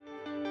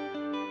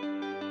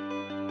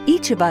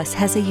Each of us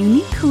has a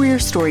unique career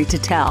story to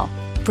tell.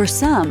 For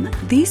some,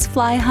 these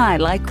fly high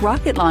like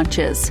rocket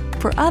launches.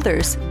 For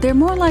others, they're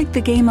more like the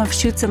game of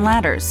chutes and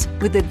ladders,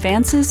 with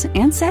advances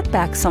and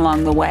setbacks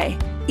along the way.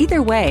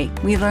 Either way,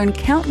 we learn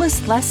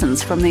countless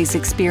lessons from these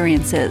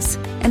experiences.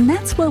 And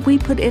that's what we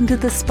put into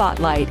the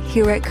spotlight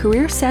here at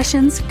Career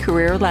Sessions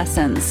Career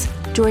Lessons.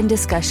 Join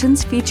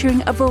discussions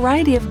featuring a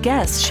variety of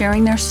guests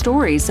sharing their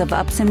stories of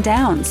ups and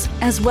downs,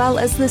 as well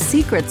as the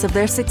secrets of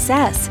their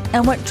success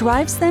and what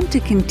drives them to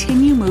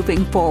continue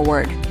moving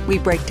forward. We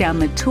break down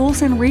the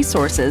tools and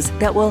resources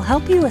that will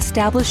help you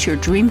establish your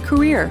dream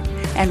career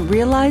and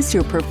realize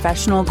your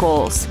professional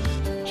goals.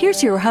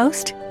 Here's your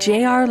host,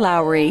 J.R.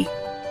 Lowry.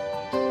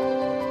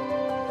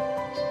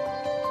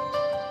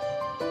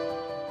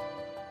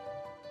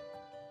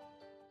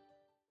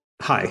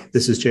 Hi,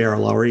 this is J.R.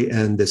 Lowry,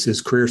 and this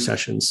is Career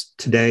Sessions.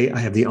 Today, I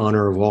have the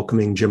honor of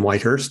welcoming Jim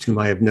Whitehurst, whom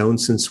I have known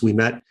since we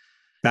met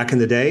back in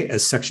the day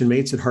as section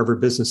mates at Harvard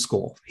Business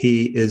School.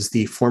 He is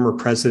the former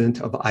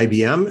president of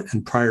IBM,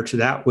 and prior to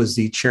that was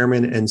the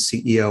chairman and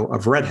CEO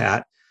of Red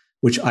Hat,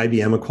 which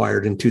IBM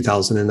acquired in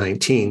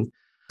 2019.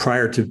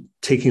 Prior to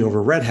taking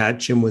over Red Hat,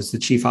 Jim was the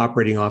chief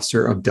operating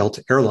officer of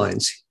Delta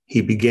Airlines.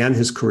 He began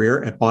his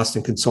career at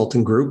Boston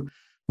Consulting Group,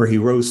 where he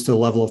rose to the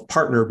level of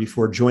partner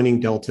before joining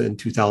Delta in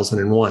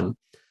 2001.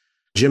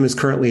 Jim is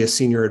currently a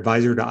senior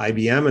advisor to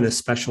IBM and a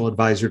special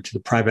advisor to the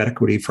private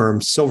equity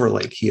firm Silver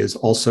Lake. He is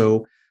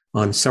also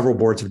on several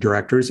boards of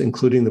directors,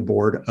 including the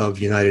board of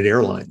United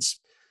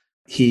Airlines.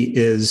 He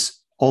is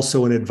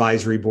also an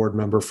advisory board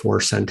member for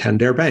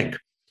Santander Bank.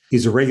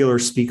 He's a regular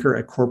speaker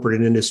at corporate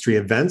and industry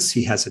events.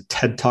 He has a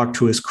TED Talk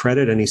to his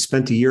credit, and he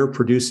spent a year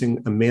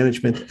producing a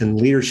management and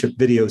leadership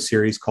video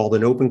series called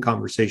An Open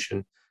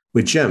Conversation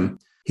with Jim.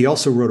 He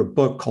also wrote a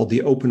book called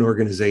The Open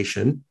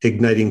Organization,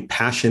 Igniting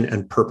Passion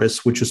and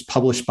Purpose, which was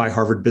published by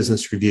Harvard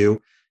Business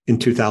Review in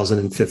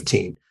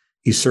 2015.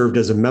 He served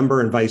as a member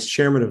and vice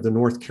chairman of the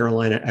North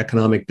Carolina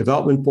Economic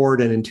Development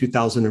Board, and in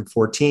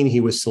 2014, he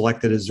was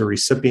selected as a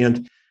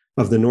recipient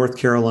of the North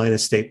Carolina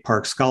State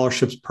Park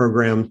Scholarships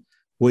Program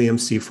William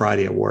C.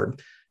 Friday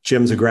Award.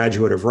 Jim's a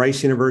graduate of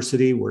Rice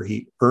University, where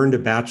he earned a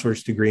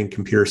bachelor's degree in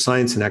computer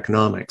science and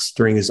economics.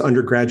 During his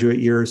undergraduate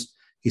years,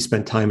 he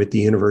spent time at the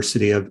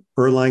University of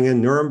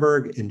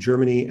Erlangen-Nuremberg in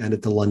Germany and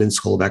at the London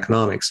School of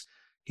Economics.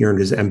 He earned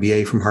his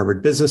MBA from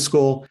Harvard Business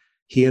School.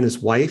 He and his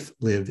wife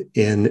live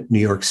in New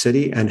York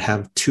City and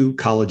have 2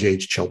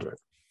 college-age children.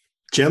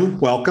 Jim,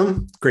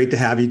 welcome. Great to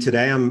have you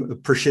today. I'm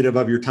appreciative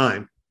of your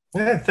time.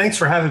 Yeah, thanks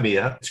for having me.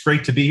 It's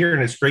great to be here,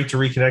 and it's great to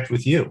reconnect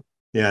with you.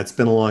 Yeah, it's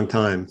been a long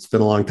time. It's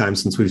been a long time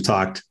since we've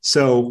talked.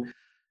 So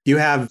you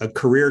have a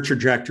career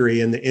trajectory.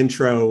 In the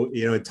intro,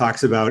 it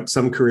talks about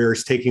some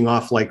careers taking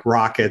off like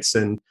rockets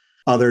and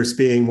others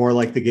being more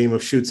like the game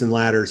of chutes and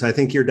ladders. I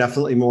think you're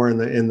definitely more in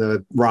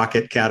the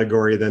rocket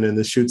category than in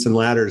the chutes and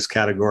ladders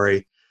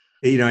category.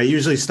 I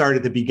usually start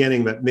at the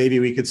beginning, but maybe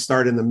we could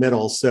start in the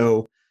middle.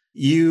 So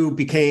you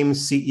became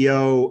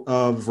CEO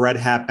of Red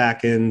Hat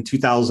back in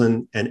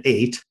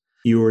 2008.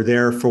 You were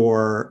there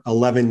for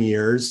 11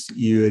 years.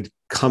 You had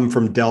come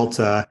from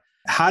Delta.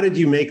 How did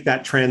you make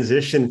that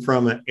transition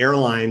from an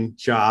airline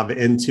job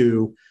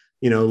into,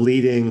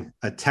 leading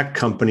a tech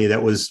company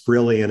that was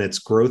really in its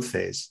growth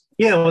phase?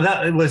 Yeah,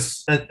 well, it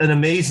was an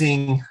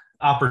amazing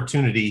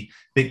opportunity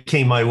that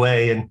came my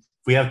way. And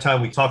if we have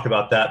time, we talk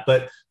about that.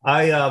 But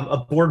a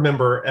board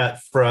member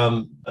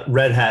from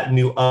Red Hat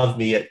knew of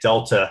me at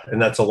Delta,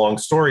 and that's a long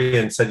story,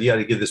 and said, you got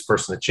to give this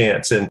person a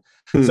chance. And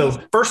so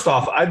first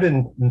off, I've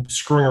been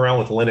screwing around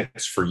with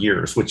Linux for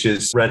years, which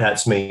is Red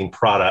Hat's main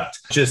product,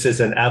 just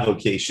as an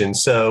avocation.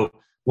 So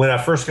when I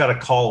first got a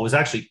call, it was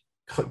actually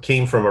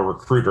came from a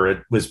recruiter.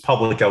 It was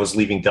public. I was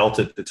leaving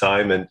Delta at the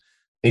time. And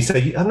he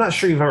said, I'm not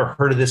sure you've ever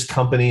heard of this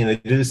company, and they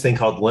do this thing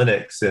called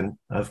Linux. And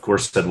I, of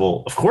course, said,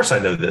 well, of course I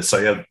know this.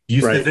 I have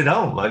used it at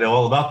home. I know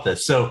all about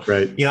this. So,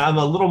 I'm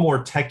a little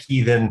more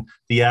techie than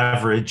the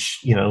average,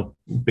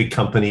 big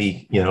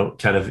company,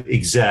 kind of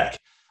exec.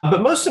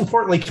 But most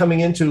importantly, coming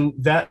into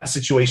that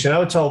situation, I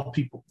would tell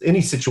people, any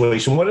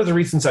situation, one of the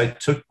reasons I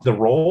took the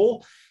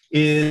role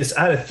is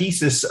I had a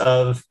thesis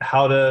of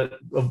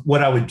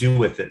what I would do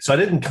with it. So I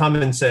didn't come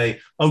and say,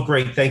 oh,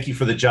 great, thank you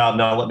for the job.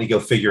 Now let me go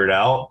figure it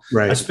out.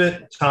 I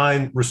spent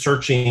time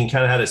researching,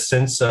 kind of had a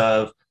sense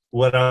of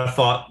what I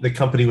thought the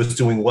company was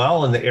doing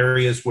well and the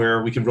areas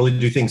where we could really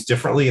do things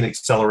differently and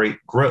accelerate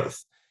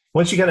growth.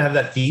 Once you kind of have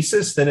that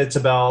thesis, then it's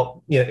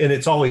about, and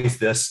it's always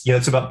this,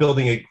 it's about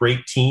building a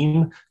great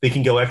team that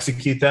can go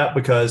execute that,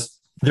 because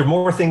there are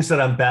more things that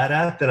I'm bad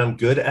at than I'm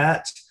good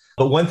at.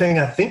 But one thing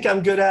I think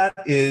I'm good at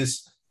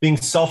is being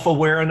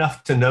self-aware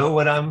enough to know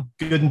what I'm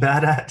good and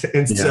bad at.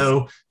 And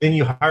so then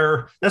you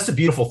hire, that's the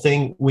beautiful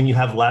thing when you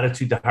have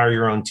latitude to hire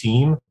your own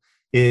team,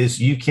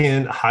 is you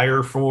can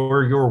hire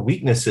for your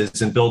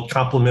weaknesses and build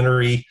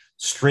complementary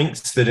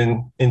strengths that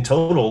in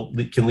total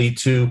that can lead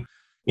to,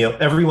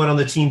 everyone on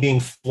the team being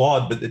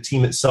flawed, but the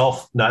team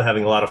itself not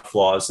having a lot of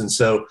flaws. And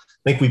so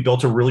I think we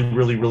built a really,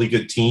 really, really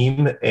good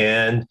team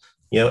and,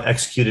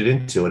 executed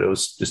into it. It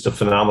was just a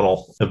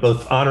phenomenal,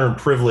 both honor and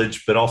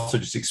privilege, but also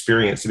just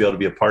experience to be able to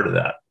be a part of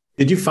that.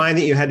 Did you find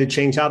that you had to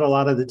change out a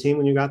lot of the team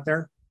when you got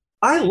there?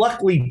 I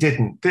luckily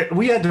didn't.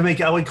 We had to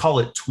make, I would call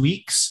it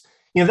tweaks.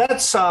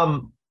 That's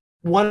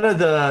one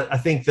of I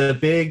think the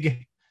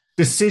big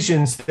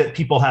decisions that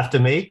people have to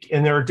make.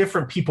 And there are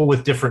different people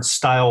with different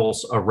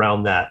styles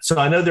around that. So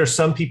I know there's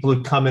some people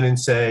who come in and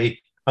say,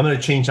 I'm going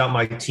to change out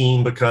my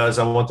team because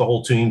I want the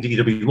whole team to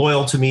either be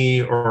loyal to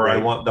me or I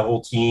want the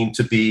whole team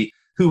to be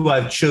who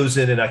I've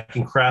chosen and I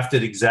can craft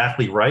it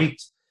exactly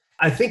right.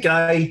 I think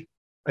I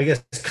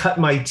guess, cut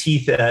my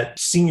teeth at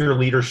senior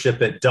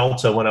leadership at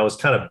Delta when I was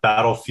kind of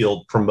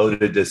battlefield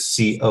promoted to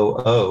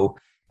COO.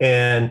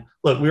 And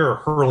look, we were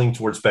hurling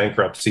towards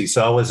bankruptcy.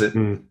 So I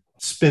wasn't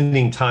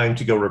spending time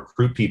to go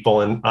recruit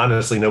people. And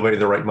honestly, nobody in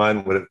their right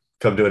mind would have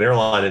come to an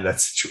airline in that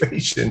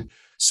situation.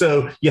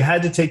 So you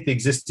had to take the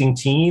existing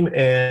team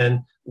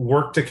and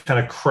work to kind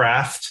of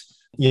craft,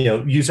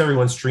 use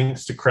everyone's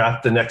strengths to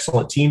craft an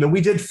excellent team. And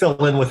we did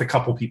fill in with a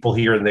couple people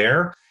here and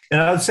there. And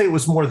I would say it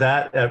was more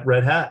that at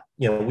Red Hat.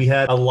 We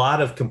had a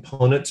lot of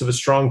components of a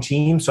strong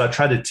team. So I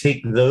tried to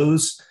take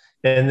those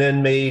and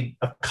then made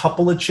a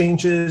couple of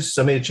changes.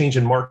 I made a change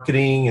in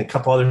marketing and a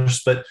couple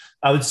others, but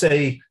I would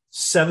say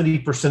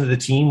 70% of the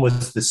team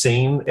was the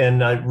same.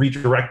 And I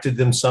redirected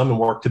them some and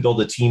worked to build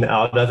a team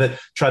out of it,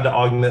 tried to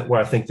augment where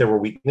I think there were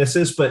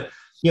weaknesses. But,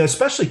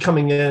 especially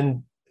coming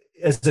in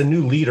as a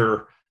new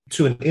leader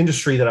to an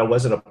industry that I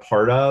wasn't a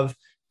part of,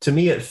 to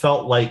me, it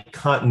felt like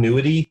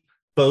continuity,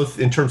 both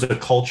in terms of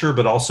culture,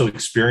 but also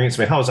experience.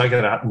 I mean, how was I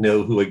going to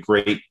know who a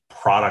great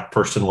product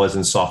person was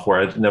in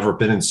software? I'd never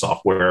been in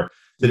software.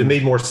 That it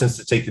made more sense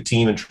to take the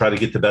team and try to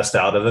get the best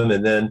out of them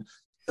and then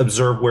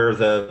observe where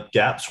the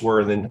gaps were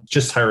and then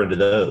just hire into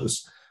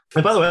those.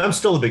 And by the way, I'm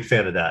still a big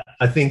fan of that.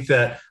 I think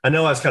that I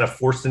know I was kind of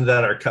forced into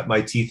that or cut my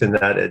teeth in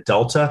that at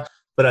Delta,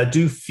 but I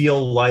do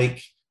feel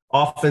like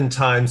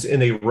oftentimes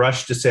in a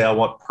rush to say, I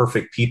want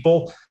perfect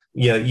people,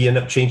 you end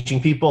up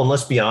changing people. And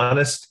let's be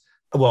honest,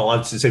 well,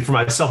 I'd say for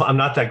myself, I'm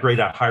not that great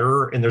a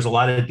hirer. And there's a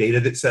lot of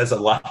data that says a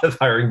lot of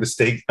hiring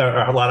mistakes or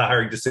a lot of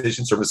hiring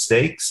decisions are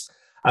mistakes.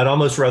 I'd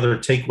almost rather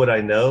take what I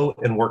know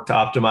and work to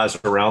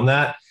optimize around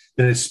that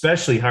than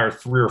especially hire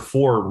 3 or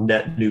 4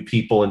 net new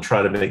people and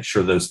try to make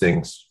sure those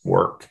things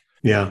work.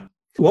 Yeah.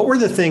 What were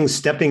the things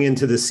stepping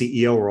into the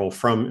CEO role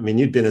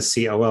you'd been a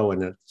COO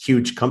in a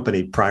huge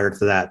company prior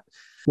to that.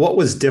 What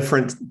was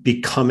different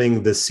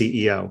becoming the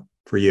CEO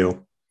for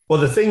you? Well,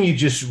 the thing you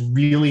just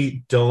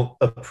really don't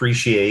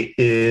appreciate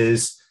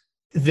is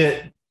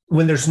that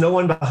when there's no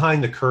one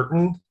behind the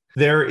curtain,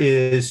 there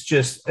is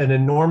just an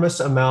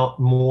enormous amount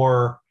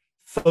more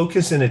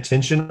focus and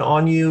attention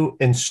on you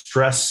and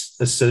stress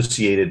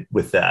associated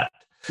with that.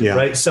 Yeah.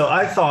 Right. So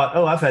I thought,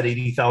 I've had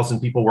 80,000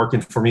 people working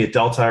for me at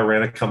Delta. I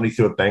ran a company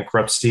through a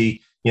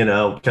bankruptcy,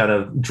 kind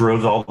of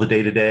drove all the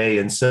day to day.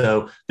 And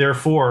so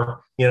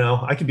therefore,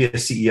 I could be a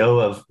CEO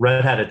of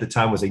Red Hat at the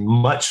time was a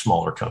much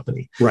smaller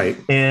company. Right.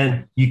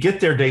 And you get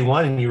there day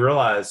one and you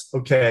realize,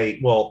 okay,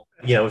 well,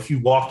 if you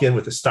walk in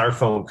with a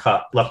styrofoam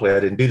cup, luckily I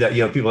didn't do that.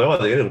 People are,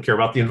 they don't care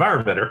about the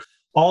environment or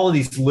all of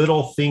these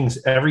little things,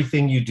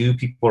 everything you do,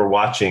 people are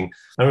watching.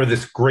 I remember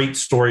this great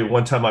story.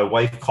 One time my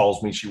wife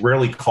calls me. She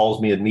rarely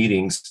calls me in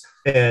meetings.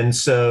 And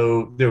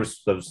so I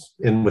was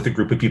in with a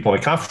group of people in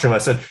a conference room. I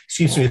said,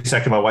 excuse me a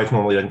second. My wife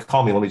normally doesn't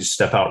call me. Let me just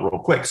step out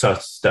real quick. So I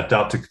stepped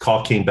out, took the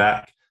call, came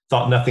back,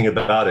 thought nothing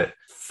about it.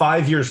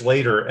 5 years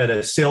later at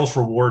a sales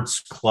rewards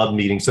club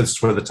meeting, so this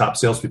is where the top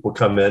salespeople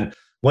come in,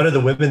 one of the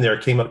women there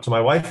came up to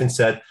my wife and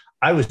said,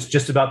 I was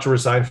just about to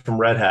resign from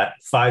Red Hat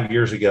 5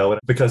 years ago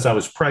because I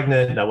was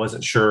pregnant and I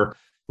wasn't sure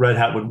Red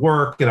Hat would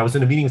work. And I was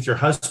in a meeting with your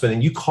husband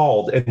and you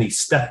called and he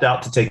stepped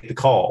out to take the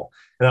call.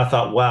 And I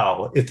thought,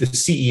 wow, if the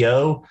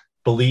CEO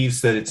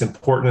believes that it's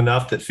important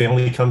enough that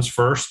family comes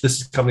first,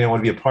 this is a company I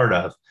want to be a part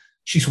of.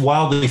 She's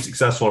wildly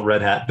successful at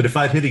Red Hat, but if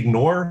I'd hit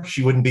ignore,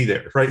 she wouldn't be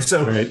there. Right.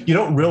 So You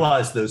don't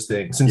realize those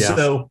things. And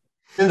so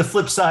then the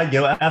flip side,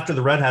 after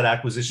the Red Hat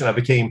acquisition, I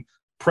became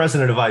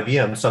president of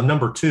IBM. So I'm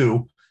number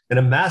 2 in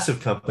a massive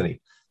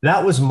company.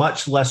 That was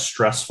much less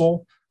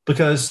stressful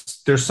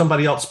because there's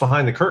somebody else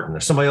behind the curtain.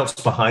 There's somebody else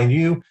behind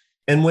you.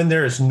 And when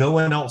there is no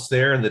one else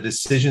there and the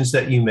decisions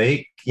that you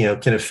make,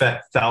 can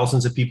affect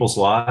thousands of people's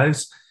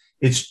lives,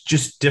 it's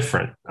just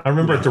different. I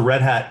remember at the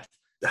Red Hat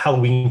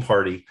Halloween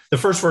party, the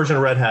first version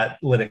of Red Hat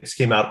Linux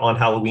came out on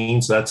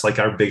Halloween. So that's like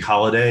our big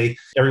holiday.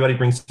 Everybody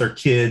brings their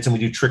kids and we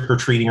do trick or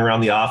treating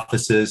around the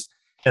offices.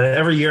 And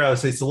every year I would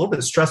say it's a little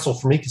bit stressful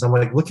for me because I'm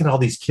like looking at all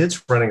these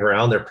kids running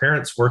around. Their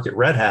parents work at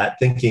Red Hat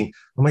thinking,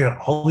 oh my God,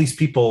 all these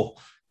people,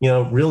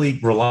 really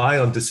rely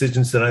on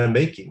decisions that I'm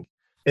making.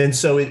 And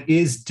so it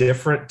is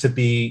different to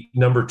be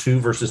number 2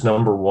 versus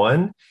number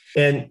 1.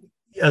 And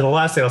the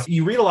last thing,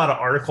 you read a lot of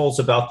articles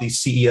about these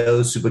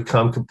CEOs who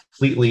become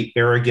completely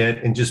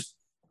arrogant and just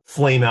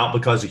flame out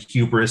because of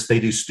hubris. They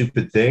do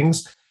stupid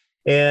things.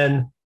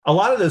 And a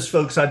lot of those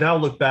folks I now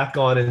look back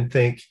on and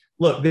think,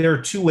 look, there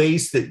are 2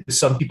 ways that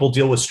some people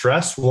deal with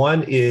stress.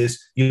 One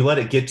is you let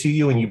it get to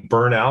you and you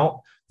burn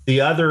out.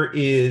 The other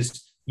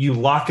is you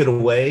lock it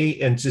away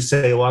and just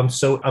say, well,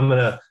 I'm going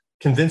to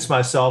convince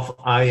myself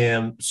I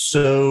am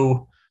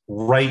so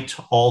right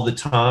all the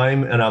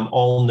time and I'm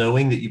all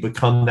knowing, that you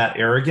become that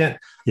arrogant.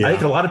 Yeah. I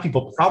think a lot of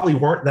people probably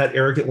weren't that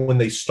arrogant when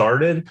they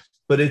started,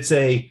 but it's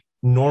a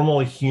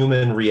normal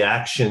human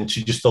reaction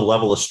to just the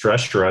level of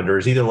stress you're under,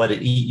 is either let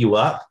it eat you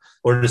up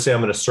or to say, I'm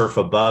going to surf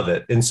above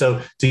it. And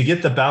so to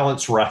get the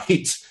balance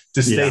right,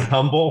 to stay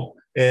humble,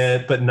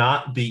 but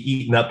not be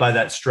eaten up by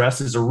that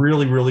stress, is a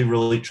really, really,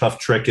 really tough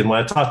trick. And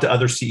when I talk to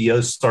other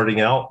CEOs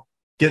starting out,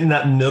 getting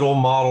that middle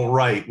model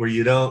right, where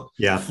you don't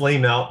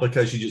flame out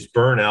because you just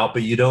burn out,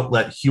 but you don't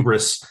let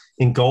hubris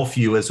engulf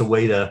you as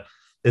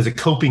a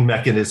coping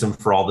mechanism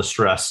for all the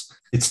stress.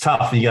 It's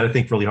tough. And you got to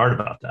think really hard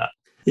about that.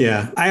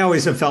 Yeah. I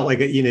always have felt like,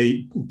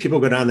 people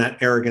go down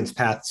that arrogance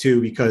path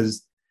too,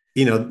 because,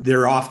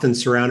 they're often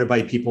surrounded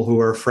by people who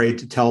are afraid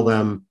to tell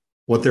them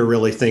what they're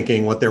really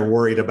thinking, what they're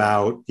worried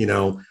about,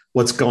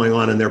 what's going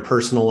on in their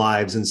personal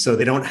lives. And so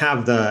they don't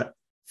have the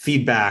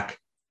feedback,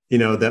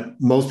 that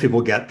most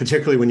people get,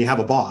 particularly when you have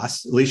a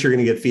boss. At least you're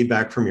going to get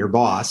feedback from your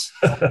boss,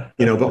 but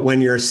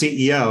when you're a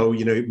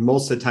CEO,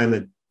 most of the time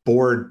the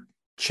board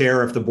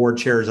chair, if the board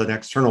chair is an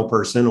external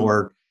person,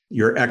 or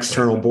your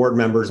external board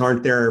members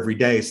aren't there every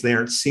day, so they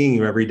aren't seeing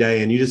you every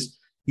day. And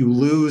you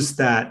lose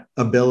that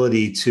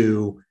ability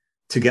to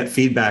get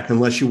feedback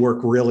unless you work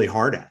really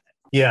hard at it.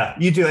 Yeah,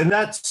 you do. And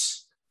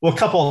that's, a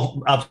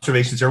couple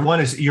observations there. One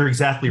is you're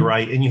exactly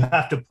right. And you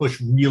have to push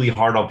really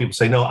hard on people.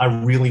 Say, no, I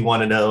really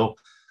want to know.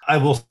 I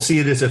will see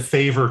it as a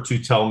favor to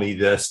tell me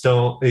this.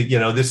 Don't,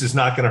 this is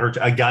not going to hurt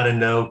you. I got to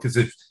know, because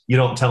if you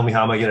don't tell me,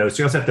 how am I going to know? So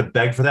you also have to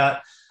beg for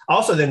that.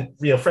 Also, then,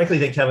 frankly, I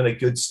think having a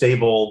good,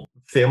 stable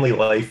family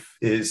life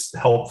is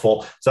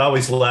helpful. So I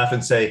always laugh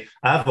and say,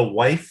 I have a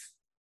wife,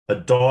 a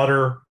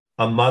daughter,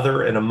 a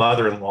mother, and a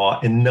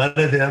mother-in-law, and none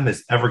of them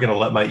is ever going to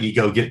let my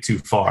ego get too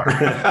far.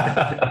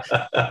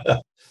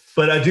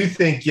 But I do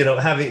think,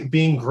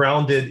 being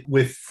grounded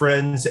with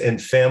friends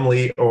and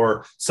family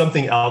or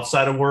something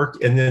outside of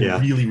work, and then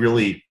really,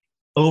 really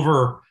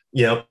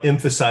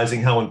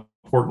emphasizing how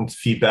important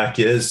feedback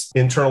is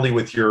internally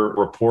with your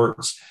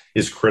reports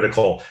is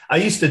critical. I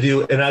used to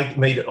do, and I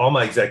made all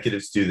my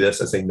executives do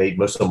this. I say made,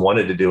 most of them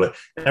wanted to do it.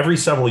 Every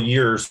several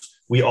years,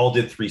 we all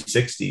did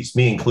 360s,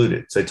 me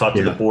included. So I talked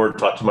to the board,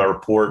 talked to my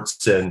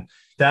reports, and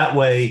that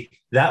way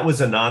that was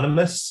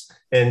anonymous.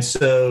 And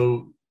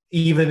so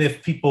even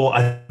if people,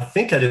 I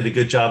think I did a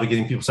good job of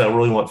getting people to say, I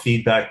really want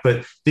feedback,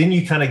 but then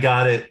you kind of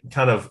got it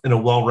kind of in a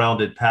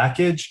well-rounded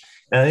package.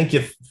 And I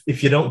think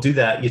if you don't do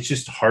that, it's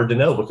just hard to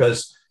know,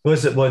 because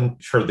was it one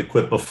heard the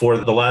quip before,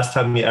 the last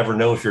time you ever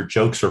know if your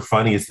jokes are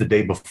funny is the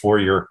day before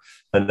you're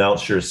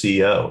announced you're a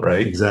CEO,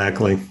 right?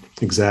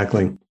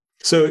 Exactly.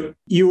 So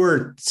you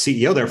were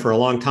CEO there for a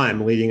long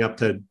time, leading up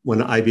to when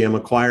IBM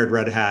acquired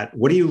Red Hat.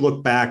 What do you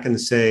look back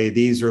and say,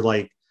 these are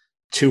like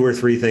 2 or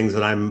 3 things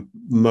that I'm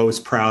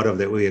most proud of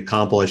that we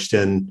accomplished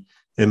in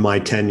my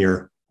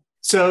tenure?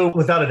 So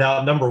without a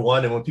doubt, number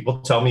one, and when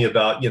people tell me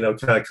about, kind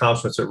of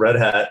accomplishments at Red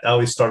Hat, I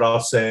always start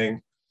off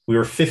saying, we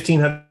were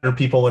 1,500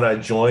 people when I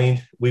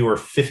joined. We were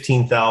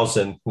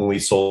 15,000 when we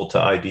sold to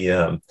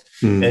IBM.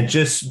 And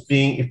just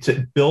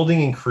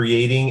building and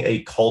creating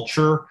a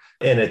culture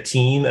and a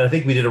team. And I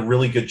think we did a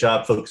really good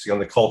job focusing on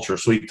the culture.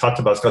 So we talked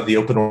about, it's called the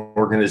open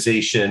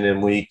organization,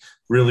 and we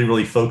really,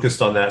 really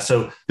focused on that.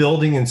 So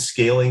building and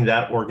scaling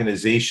that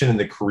organization and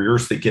the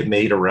careers that get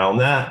made around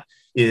that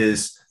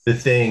is the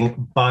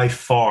thing by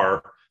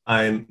far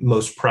I'm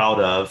most proud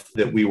of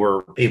that we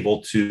were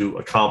able to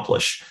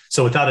accomplish.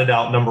 So without a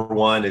doubt, number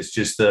one is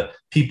just the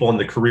people and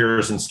the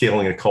careers and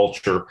scaling a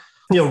culture.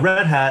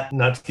 Red Hat,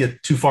 not to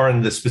get too far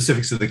into the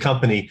specifics of the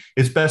company,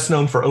 is best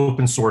known for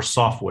open source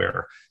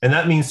software. And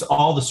that means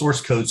all the source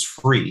code's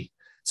free.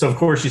 So of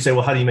course you say,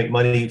 well, how do you make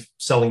money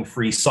selling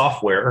free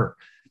software?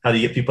 How do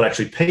you get people to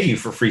actually pay you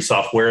for free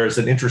software is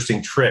an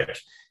interesting trick.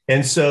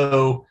 And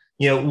so,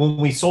 when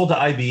we sold to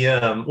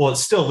IBM, well, it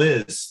still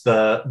is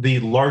the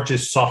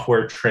largest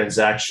software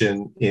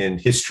transaction in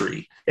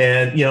history.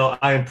 And,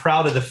 I am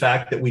proud of the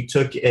fact that we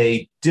took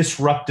a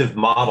disruptive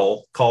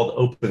model called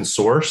open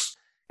source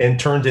and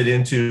turned it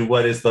into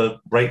what is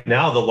right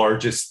now the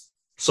largest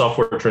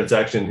software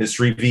transaction in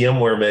history.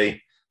 VMware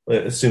may,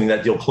 assuming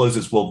that deal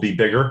closes, will be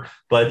bigger.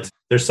 But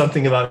there's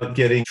something about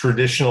getting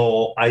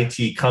traditional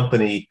IT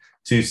company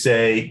to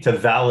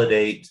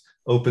validate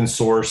open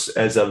source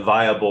as a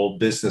viable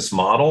business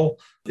model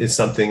is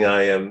something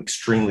I am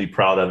extremely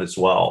proud of as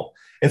well.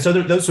 And so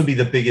those would be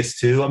the biggest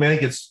two. I mean, I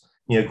think it's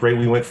great.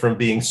 We went from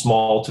being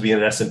small to being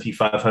an S&P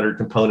 500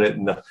 component,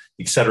 and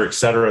et cetera, et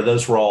cetera.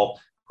 Those were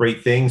all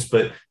great things,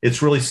 but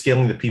it's really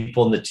scaling the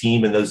people in the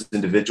team and those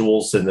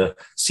individuals and the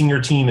senior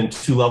team and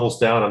 2 levels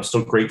down. I'm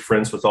still great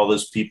friends with all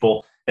those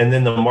people. And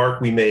then the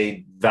mark we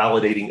made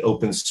validating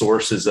open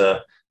source as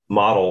a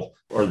model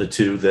are the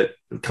two that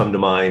come to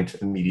mind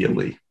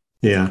immediately.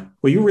 Yeah.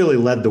 Well, you really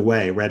led the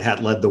way. Red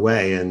Hat led the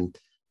way in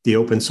the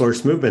open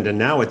source movement, and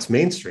now it's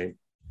mainstream.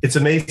 It's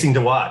amazing to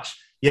watch.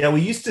 Yeah,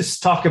 we used to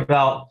talk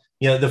about,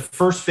 the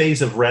first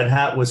phase of Red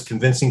Hat was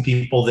convincing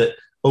people that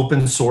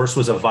open source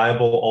was a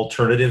viable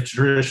alternative to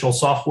traditional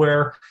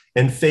software.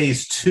 And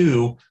phase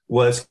two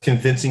was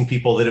convincing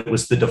people that it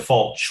was the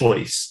default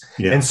choice.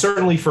 Yeah. And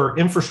certainly for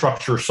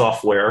infrastructure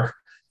software,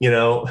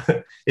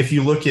 if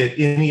you look at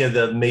any of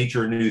the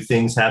major new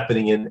things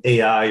happening in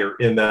AI or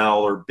ML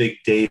or big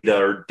data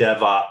or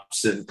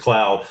DevOps and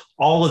cloud,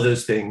 all of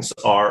those things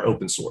are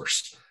open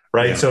source,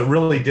 right? Yeah. So it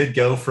really did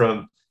go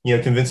from,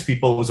 convince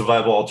people it was a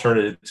viable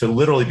alternative to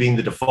literally being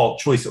the default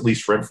choice, at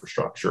least for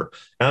infrastructure.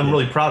 And I'm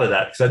really proud of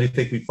that because I do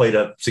think we played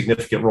a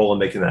significant role in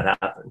making that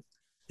happen.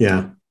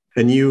 Yeah.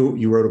 And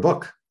you wrote a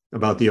book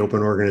about the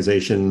open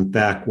organization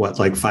back,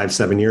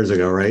 5-7 years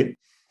ago, right?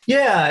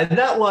 Yeah. And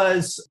that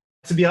was,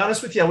 to be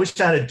honest with you, I wish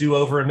I had a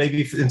do-over, and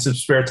maybe in some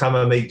spare time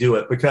I may do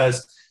it,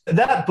 because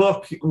that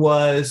book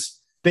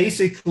was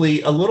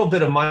basically a little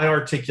bit of my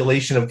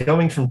articulation of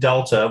going from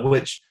Delta,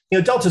 which,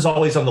 Delta's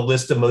always on the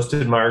list of most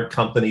admired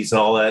companies and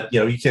all that.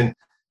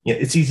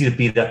 It's easy to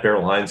beat up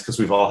airlines because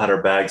we've all had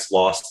our bags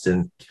lost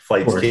and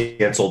flights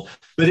canceled,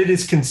 but it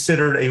is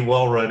considered a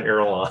well-run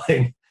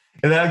airline.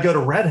 And then I go to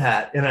Red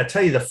Hat, and I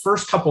tell you, the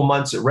first couple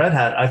months at Red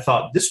Hat, I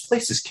thought, this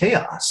place is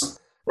chaos,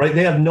 right?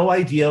 They have no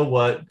idea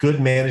what good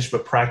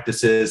management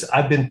practice is.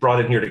 I've been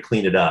brought in here to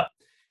clean it up.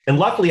 And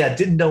luckily, I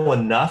didn't know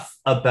enough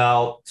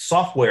about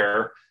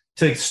software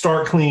to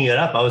start cleaning it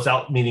up. I was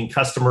out meeting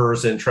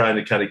customers and trying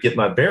to kind of get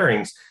my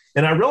bearings.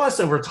 And I realized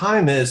over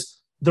time is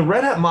the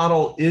Red Hat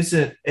model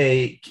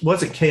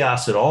wasn't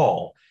chaos at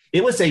all.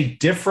 It was a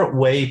different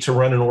way to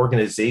run an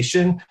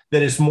organization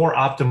that is more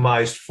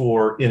optimized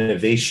for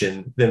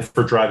innovation than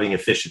for driving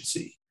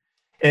efficiency.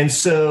 And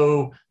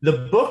so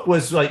the book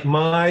was like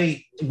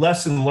my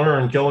lesson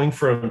learned going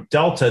from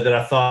Delta, that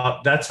I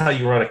thought that's how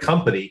you run a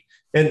company.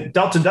 And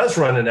Delta does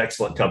run an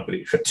excellent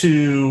company,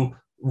 to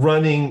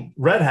running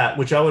Red Hat,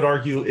 which I would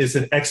argue is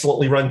an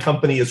excellently run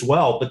company as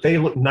well. But they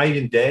look night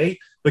and day,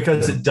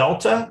 because at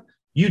Delta,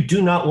 you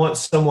do not want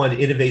someone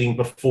innovating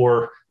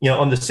before,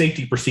 on the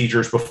safety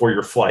procedures before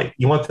your flight.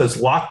 You want those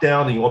locked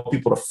down, and you want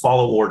people to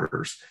follow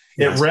orders.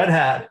 Yes. At Red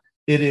Hat,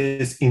 it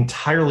is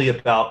entirely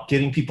about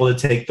getting people to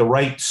take the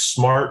right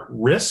smart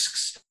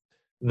risks,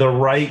 the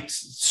right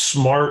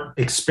smart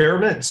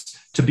experiments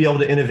to be able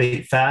to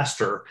innovate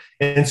faster.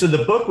 And so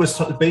the book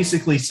was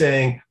basically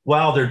saying,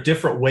 wow, there are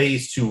different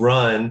ways to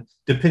run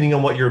depending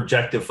on what your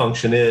objective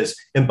function is.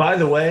 And by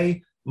the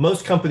way,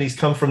 most companies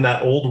come from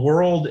that old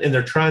world, and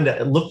they're trying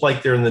to look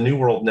like they're in the new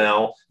world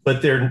now,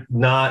 but they're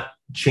not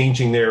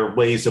changing their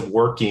ways of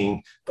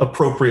working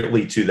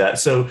appropriately to that.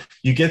 So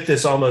you get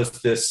this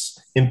impedance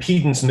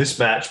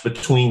mismatch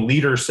between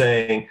leaders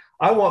saying,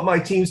 I want my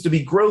teams to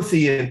be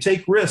growthy and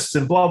take risks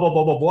and blah, blah,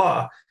 blah, blah,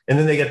 blah. And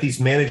then they get these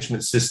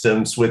management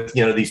systems with,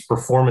 these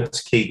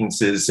performance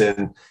cadences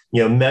and,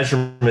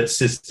 measurement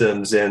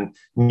systems and,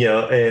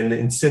 and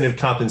incentive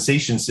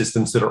compensation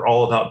systems that are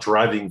all about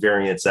driving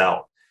variance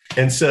out.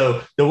 And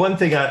so the one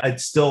thing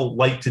I'd still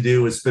like to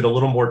do is spend a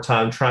little more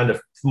time trying to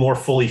more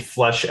fully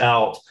flesh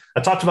out. I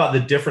talked about the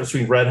difference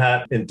between Red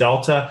Hat and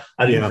Delta.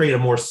 I didn't create a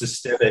more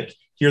systemic,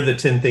 here are the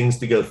 10 things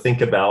to go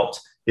think about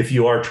if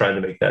you are trying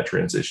to make that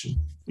transition.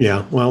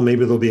 Yeah. Well,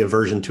 maybe there'll be a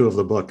version 2 of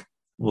the book.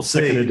 We'll see.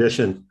 Second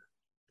edition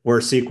or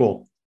a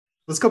sequel.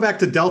 Let's go back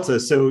to Delta.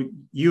 So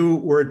you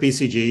were at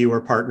BCG, you were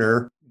a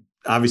partner,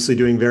 obviously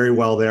doing very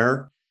well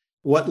there.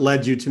 What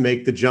led you to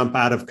make the jump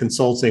out of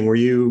consulting? Were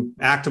you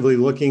actively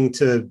looking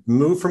to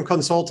move from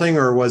consulting,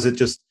 or was it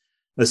just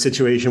a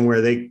situation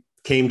where they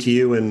came to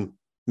you and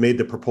made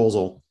the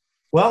proposal?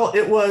 Well,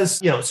 it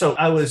was, so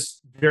I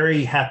was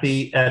very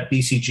happy at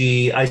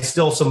BCG.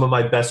 Some of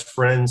my best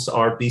friends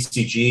are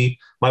BCG.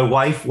 My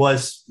wife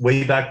was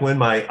way back when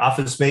my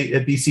office mate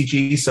at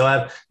BCG. So I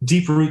have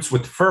deep roots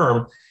with the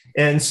firm.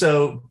 And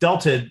so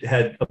Delta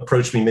had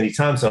approached me many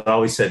times, and I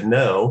always said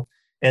no.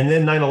 And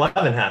then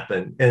 9/11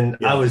 happened, and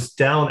I was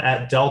down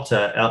at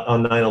Delta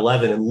on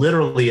 9/11, and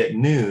literally at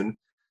noon,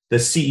 the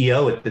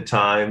CEO at the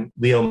time,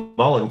 Leo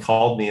Mullen,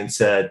 called me and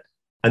said,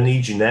 I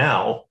need you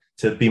now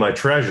to be my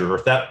treasurer.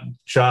 If that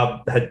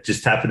job had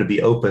just happened to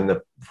be open,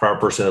 the prior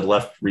person had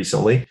left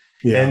recently.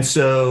 Yeah. And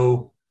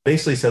so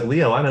basically said,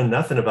 Leo, I know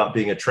nothing about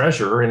being a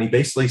treasurer. And he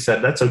basically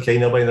said, that's okay.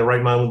 Nobody in their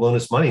right mind would loan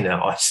us money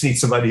now. I just need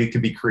somebody who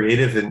could be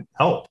creative and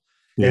help.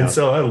 Yeah. And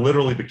so I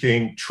literally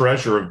became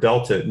treasurer of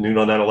Delta at noon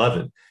on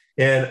 9/11.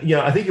 And,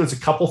 I think it was a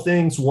couple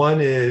things. One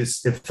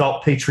is it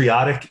felt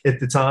patriotic at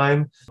the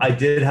time. I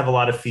did have a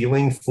lot of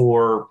feeling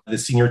for the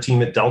senior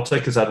team at Delta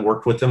because I'd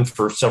worked with them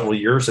for several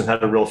years and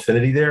had a real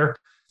affinity there.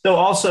 So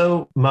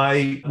also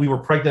we were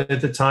pregnant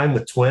at the time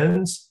with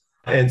twins.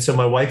 And so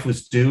my wife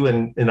was due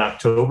in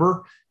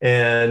October,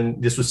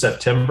 and this was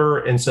September.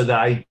 And so the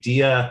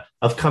idea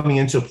of coming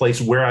into a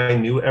place where I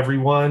knew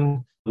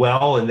everyone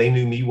well and they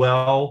knew me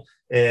well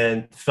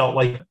and felt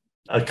like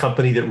a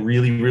company that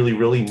really, really,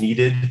 really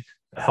needed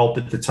help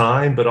at the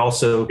time, but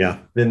also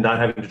then not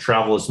having to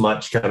travel as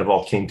much kind of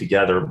all came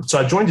together. So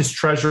I joined as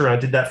treasurer. I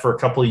did that for a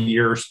couple of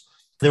years.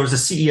 There was a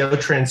CEO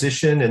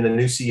transition, and the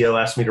new CEO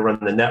asked me to run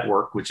the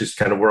network, which is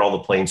kind of where all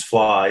the planes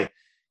fly.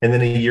 And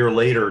then a year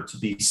later to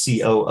be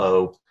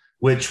COO,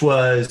 which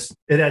was,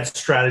 it had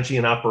strategy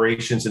and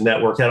operations and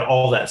network, had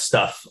all that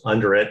stuff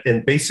under it.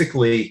 And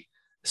basically,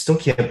 still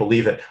can't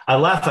believe it. I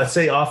laugh, I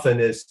say often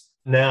is,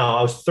 now,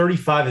 I was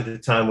 35 at the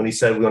time when he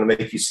said, we want to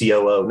make you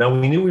COO. Now,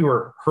 we knew we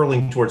were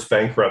hurtling towards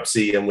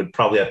bankruptcy and would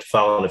probably have to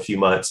file in a few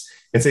months.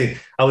 And say,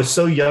 I was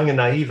so young and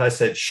naive, I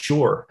said,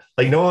 sure.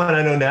 Like, no one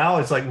I know now,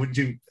 it's like, would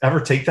you ever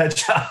take that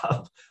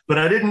job? But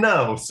I didn't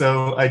know.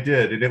 So I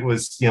did. And it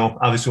was,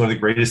 obviously one of the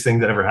greatest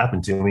things that ever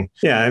happened to me.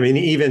 Yeah. I mean,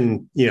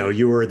 even,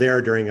 you were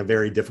there during a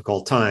very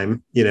difficult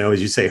time,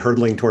 as you say,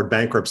 hurtling toward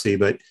bankruptcy.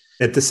 But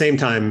at the same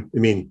time, I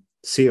mean,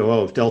 COO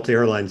of Delta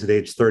Airlines at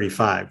age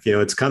 35.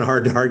 It's kind of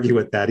hard to argue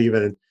with that,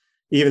 even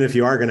if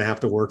you are going to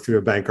have to work through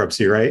a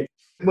bankruptcy, right?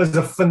 It was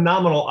a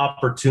phenomenal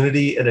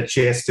opportunity and a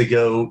chance to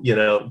go,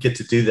 get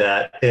to do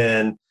that.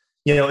 And,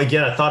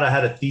 again, I thought I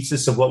had a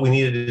thesis of what we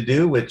needed to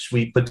do, which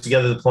we put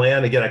together the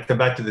plan. Again, I come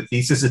back to the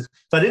thesis. If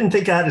I didn't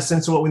think I had a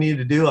sense of what we needed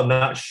to do, I'm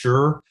not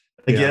sure,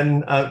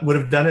 I would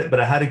have done it, but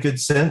I had a good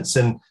sense.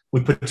 And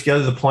we put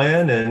together the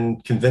plan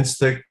and convinced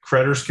the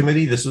creditors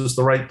committee this was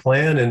the right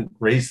plan and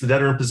raised the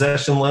debtor in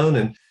possession loan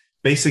and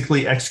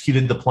basically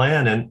executed the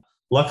plan. And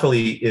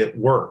luckily it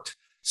worked.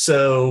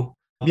 So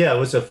yeah, it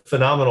was a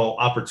phenomenal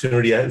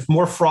opportunity. It was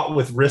more fraught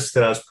with risk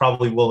than I was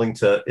probably willing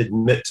to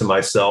admit to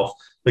myself,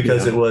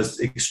 because it was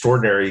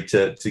extraordinary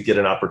to get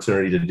an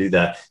opportunity to do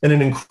that, and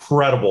an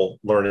incredible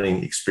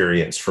learning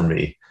experience for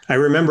me. I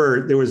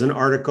remember there was an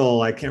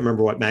article, I can't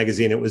remember what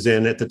magazine it was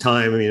in at the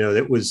time,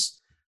 that was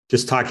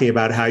just talking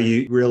about how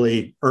you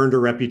really earned a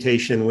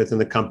reputation within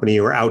the company.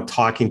 You were out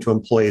talking to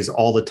employees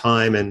all the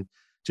time and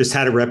just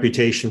had a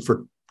reputation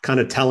for kind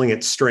of telling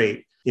it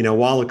straight,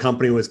 while the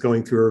company was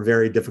going through a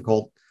very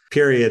difficult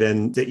period,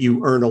 and that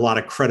you earned a lot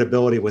of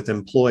credibility with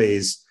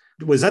employees.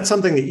 Was that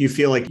something that you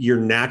feel like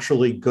you're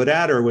naturally good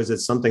at, or was it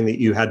something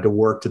that you had to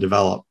work to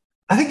develop?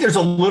 I think there's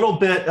a little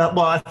bit,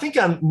 I think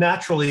I'm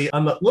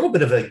a little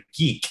bit of a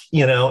geek,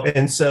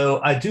 and so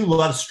I do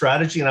love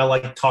strategy and I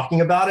like talking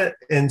about it.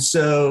 And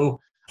so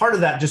part of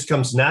that just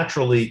comes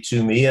naturally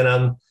to me, and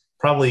I'm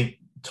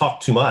probably talk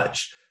too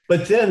much.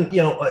 But then,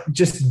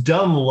 just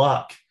dumb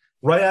luck.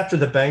 Right after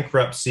the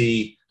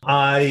bankruptcy,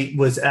 I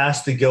was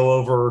asked to go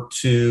over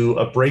to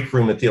a break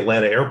room at the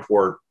Atlanta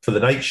airport for the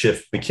night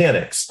shift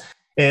mechanics.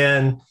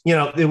 And,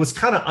 it was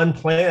kind of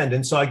unplanned.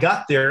 And so I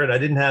got there and I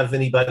didn't have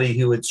anybody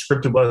who had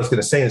scripted what I was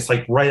going to say. And it's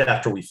like right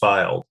after we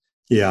filed.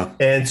 Yeah.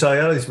 And so I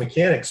got all these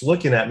mechanics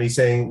looking at me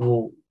saying,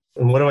 well,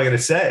 and what am I going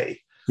to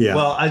say? Yeah.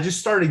 Well, I just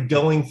started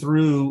going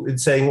through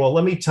and saying, well,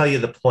 let me tell you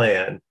the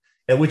plan,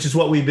 and which is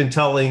what we've been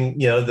telling,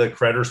 the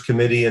creditors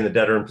committee and the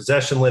debtor in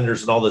possession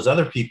lenders and all those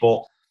other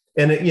people.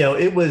 And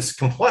it was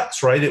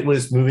complex, right? It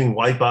was moving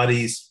wide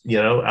bodies,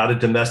 out of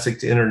domestic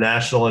to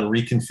international and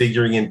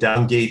reconfiguring and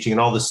downgauging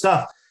and all this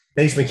stuff.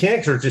 And these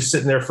mechanics are just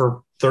sitting there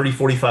for 30,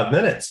 45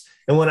 minutes.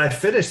 And when I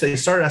finished, they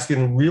started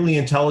asking really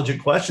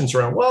intelligent questions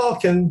around, well,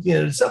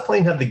 does that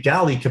plane have the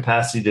galley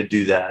capacity to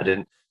do that?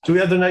 And do we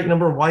have the right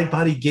number of wide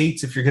body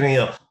gates if you're going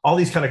to, all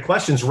these kind of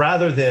questions,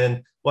 rather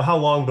than, well, how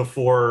long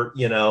before,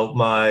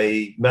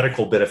 my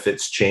medical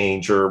benefits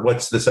change, or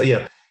what's this,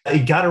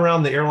 It got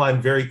around the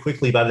airline very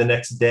quickly by the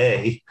next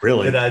day.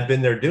 Really? That I'd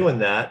been there doing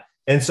that.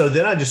 And so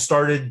then I just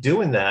started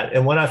doing that.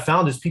 And what I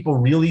found is people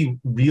really,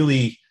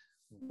 really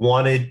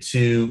wanted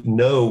to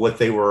know what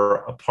they were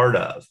a part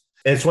of.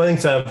 And it's one of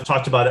the things I've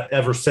talked about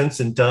ever since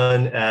and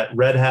done at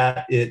Red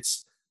Hat.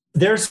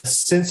 There's a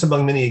sense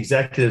among many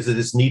executives that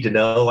just need to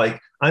know,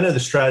 like, I know the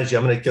strategy,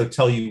 I'm going to go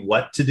tell you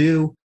what to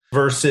do,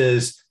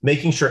 versus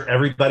making sure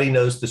everybody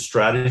knows the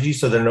strategy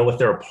so they know what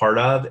they're a part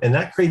of. And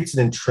that creates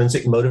an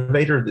intrinsic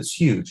motivator that's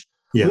huge.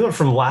 Yeah. We went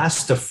from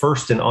last to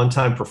first in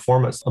on-time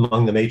performance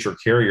among the major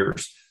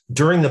carriers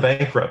during the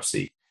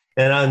bankruptcy.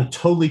 And I'm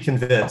totally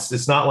convinced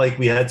it's not like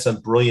we had some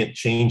brilliant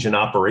change in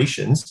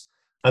operations.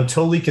 I'm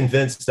totally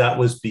convinced that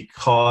was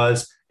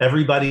because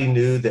everybody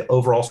knew the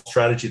overall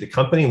strategy of the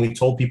company. And we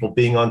told people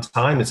being on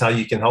time is how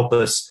you can help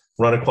us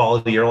run a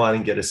quality airline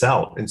and get us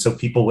out. And so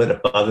people went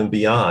above and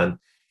beyond.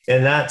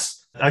 And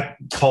I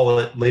call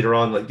it later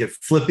on, like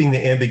flipping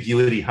the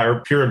ambiguity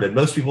higher pyramid.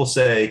 Most people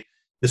say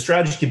the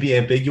strategy can be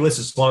ambiguous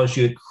as long as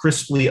you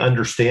crisply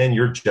understand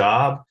your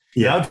job.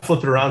 Yeah, I would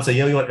flip it around and say,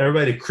 you want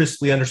everybody to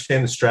crisply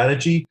understand the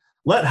strategy.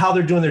 Let how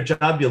they're doing their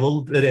job be a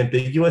little bit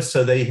ambiguous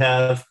so they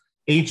have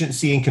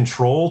agency and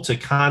control to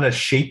kind of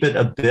shape it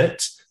a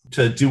bit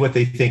to do what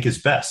they think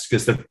is best,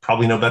 because they're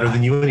probably no better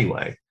than you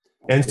anyway.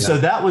 And so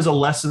that was a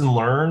lesson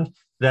learned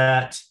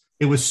that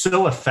it was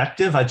so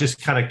effective. I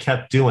just kind of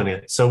kept doing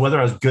it. So whether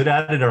I was good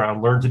at it or I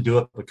learned to do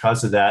it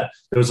because of that,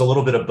 there was a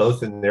little bit of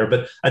both in there.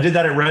 But I did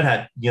that at Red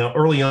Hat.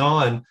 Early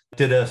on,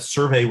 did a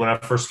survey when I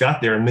first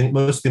got there, and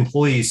most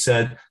employees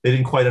said they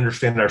didn't quite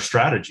understand our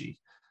strategy.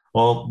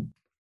 Well,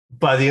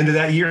 by the end of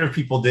that year,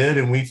 people did,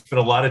 and we spent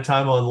a lot of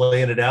time on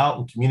laying it out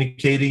and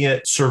communicating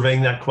it,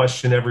 surveying that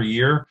question every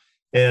year.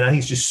 And I think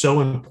it's just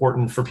so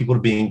important for people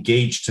to be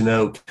engaged to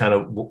know kind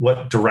of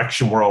what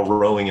direction we're all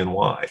rowing and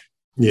why.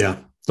 Yeah.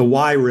 The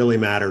why really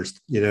matters.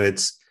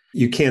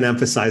 You can't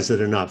emphasize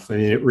it enough. I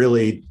mean, it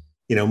really,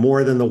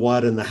 more than the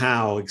what and the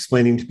how,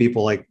 explaining to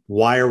people like,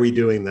 why are we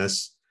doing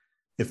this?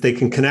 If they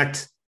can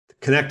connect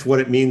what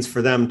it means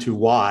for them to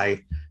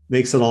why,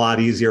 makes it a lot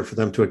easier for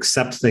them to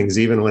accept things,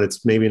 even when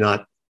it's maybe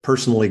not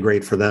personally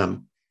great for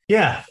them.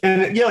 Yeah.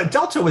 And,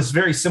 Delta was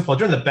very simple.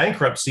 During the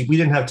bankruptcy, we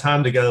didn't have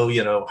time to go,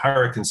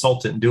 hire a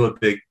consultant and do a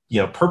big,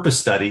 purpose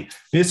study.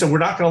 They said, we're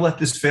not going to let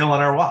this fail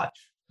on our watch.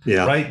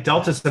 Yeah. Right.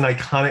 Delta's an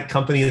iconic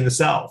company in the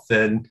South.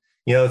 And,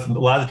 a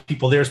lot of the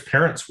people there's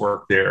parents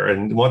work there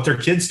and want their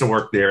kids to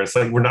work there. It's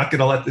like, we're not going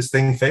to let this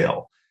thing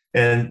fail.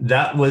 And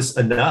that was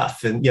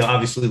enough. And,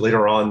 obviously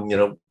later on,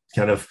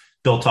 kind of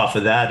built off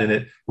of that.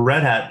 And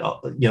Red Hat,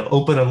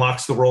 open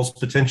unlocks the world's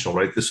potential,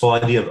 right? This whole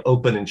idea of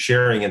open and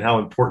sharing and how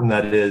important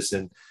that is.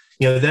 And,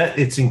 that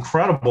it's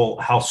incredible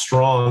how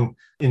strong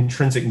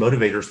intrinsic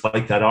motivators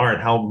like that are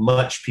and how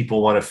much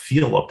people want to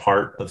feel a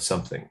part of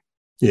something.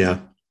 Yeah.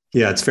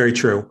 Yeah, it's very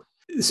true.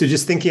 So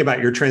just thinking about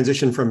your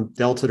transition from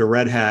Delta to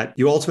Red Hat,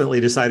 you ultimately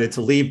decided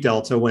to leave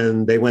Delta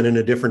when they went in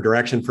a different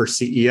direction for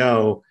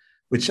CEO,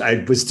 which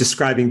I was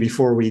describing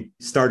before we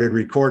started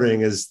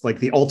recording as like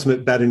the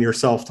ultimate bet in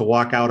yourself to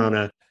walk out on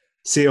a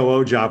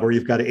COO job where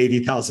you've got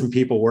 80,000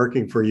 people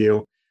working for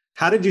you.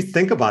 How did you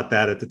think about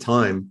that at the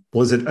time?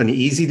 Was it an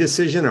easy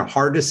decision, a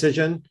hard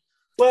decision?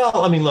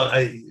 Well, I mean, look,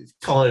 I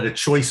call it a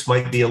choice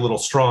might be a little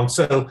strong.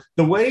 So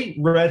the way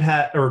Red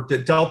Hat or the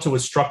Delta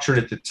was structured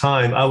at the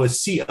time, I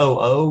was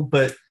COO,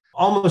 but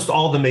almost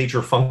all the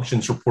major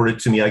functions reported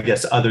to me, I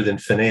guess, other than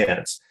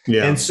finance.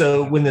 Yeah. And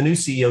so when the new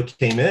CEO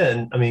came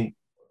in, I mean,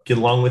 get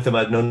along with him.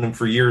 I'd known him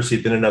for years.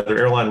 He'd been another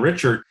airline,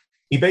 Richard.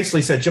 He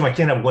basically said, Jim, I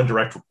can't have one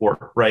direct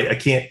report, right? I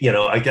can't,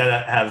 I got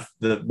to have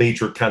the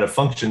major kind of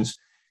functions.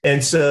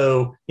 And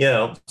so,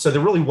 so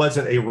there really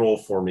wasn't a role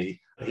for me.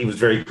 He was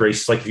very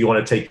gracious. Like, if you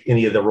want to take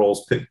any of the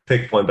roles,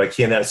 pick one, but I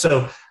can't have.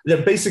 So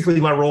basically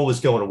my role was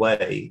going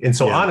away. And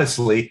so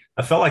honestly,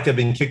 I felt like I'd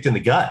been kicked in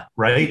the gut,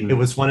 right? Mm-hmm. It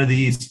was one of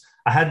these,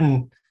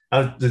 I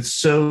was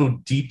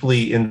so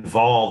deeply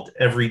involved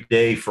every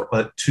day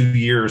for 2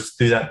 years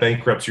through that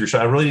bankruptcy. So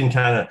I really didn't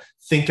kind of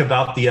think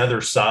about the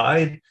other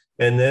side.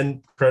 And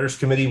then creditors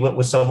committee went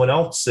with someone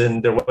else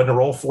and there wasn't a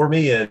role for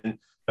me. And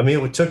I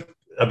mean,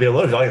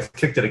 I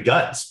kicked it a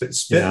gut,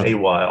 spent a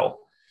while.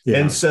 Yeah.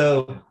 And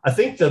so I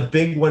think the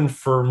big one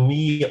for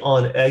me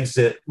on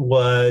exit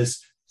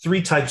was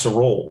 3 types of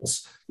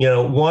roles.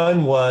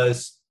 One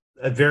was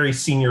a very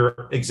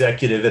senior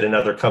executive at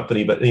another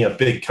company, but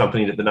big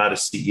company, but not a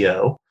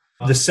CEO.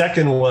 The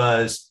second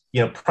was,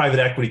 private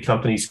equity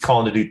companies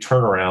calling to do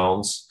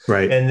turnarounds,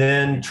 right? And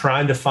then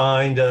trying to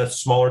find a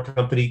smaller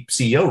company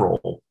CEO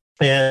role.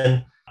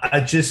 And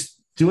I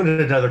just doing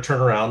another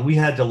turnaround. We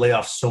had to lay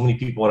off so many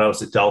people when I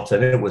was at Delta,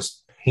 and it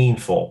was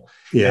painful.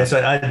 Yeah. And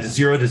so I had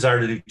zero desire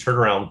to do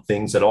turnaround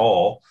things at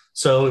all.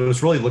 So it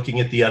was really looking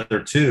at the other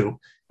two.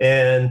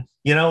 And,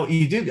 I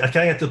kind of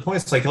got to the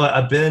point, it's like,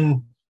 I've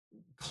been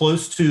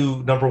close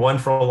to number one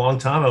for a long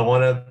time. I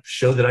want to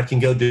show that I can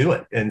go do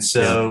it. And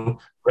so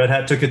Red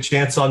Hat took a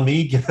chance on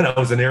me, given I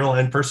was an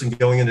airline person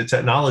going into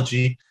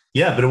technology.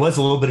 Yeah, but it was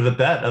a little bit of a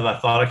bet of I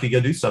thought I could go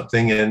do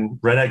something, and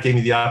Red Hat gave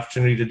me the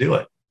opportunity to do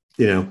it.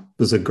 It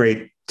was a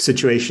great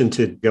situation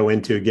to go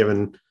into,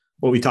 given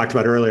what we talked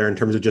about earlier in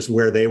terms of just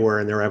where they were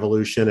in their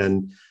evolution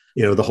and,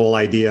 the whole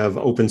idea of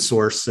open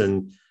source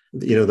and,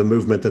 the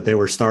movement that they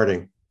were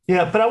starting.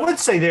 Yeah, but I would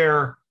say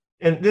there,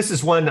 and this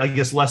is one, I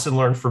guess, lesson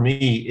learned for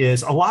me,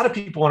 is a lot of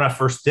people when I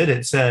first did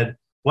it said,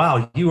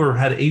 wow,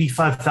 had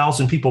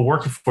 85,000 people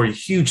working for you,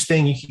 huge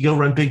thing. You could go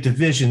run big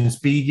divisions,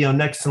 be,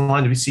 next in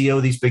line to be CEO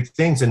of these big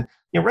things. And,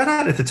 Red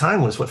Hat at the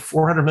time was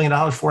 $400 million,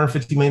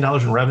 $450 million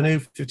in revenue,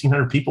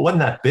 1,500 people. Wasn't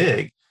that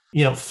big.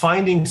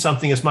 Finding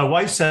something, as my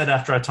wife said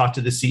after I talked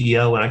to the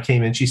CEO when I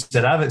came in, she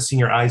said, I haven't seen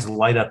your eyes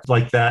light up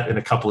like that in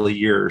a couple of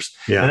years.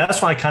 Yeah. And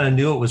that's when I kind of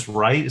knew it was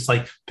right. It's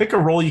like, pick a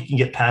role you can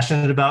get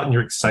passionate about and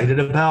you're excited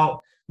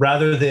about,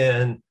 rather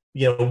than,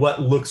 what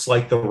looks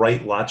like the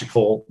right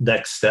logical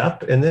next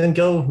step, and then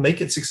go make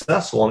it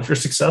successful. And if you're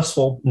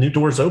successful, new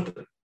doors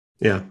open.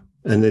 Yeah.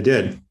 And they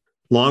did.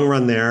 Long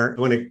run there.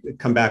 I want to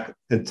come back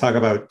and talk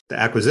about the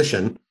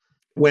acquisition.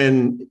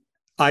 When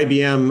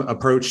IBM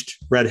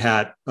approached Red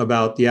Hat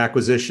about the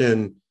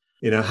acquisition,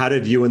 how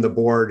did you and the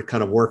board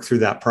kind of work through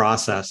that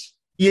process?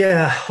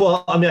 Yeah,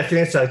 well, I mean, I can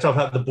answer that. I talk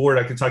about the board.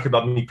 I can talk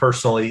about me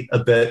personally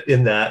a bit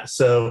in that.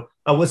 So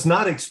I was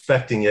not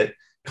expecting it.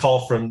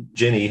 Call from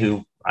Jenny,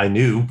 who I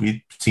knew,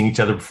 we'd seen each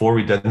other before,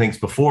 we'd done things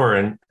before,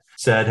 and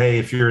said, hey,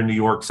 if you're in New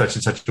York such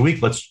and such a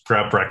week, let's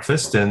grab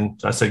breakfast. And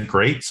I said,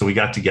 great. So we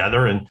got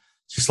together and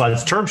she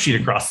slides a term sheet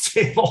across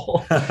the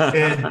table.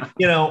 And,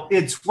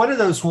 it's one of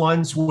those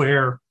ones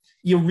where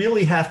you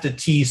really have to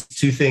tease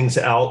 2 things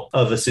out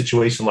of a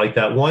situation like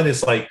that. One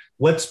is like,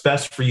 what's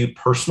best for you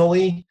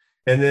personally?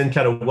 And then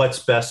kind of what's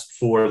best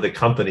for the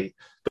company.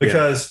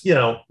 Because,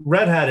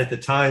 Red Hat at the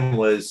time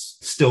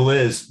still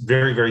is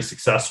very, very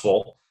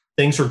successful.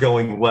 Things are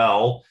going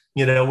well.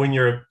 When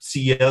you're a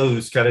CEO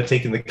who's kind of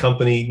taking the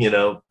company,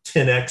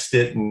 10x'd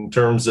it in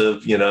terms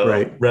of,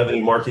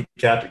 revenue, market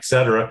cap, et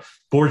cetera,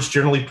 board's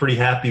generally pretty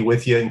happy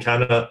with you and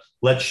kind of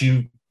lets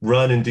you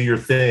run and do your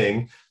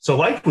thing. So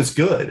life was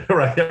good,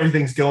 right?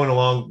 Everything's going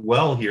along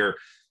well here.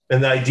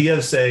 And the idea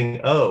of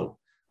saying, oh,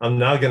 I'm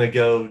now going to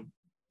go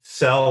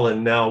sell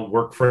and now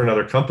work for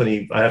another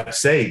company, I have to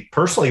say,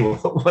 personally,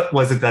 what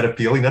wasn't that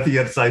appealing? Nothing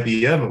against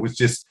IBM. It was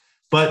just,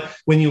 but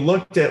when you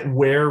looked at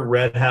where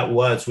Red Hat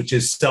was, which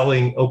is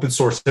selling open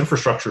source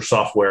infrastructure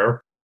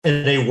software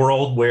in a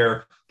world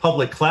where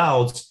public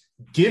clouds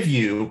give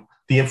you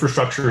the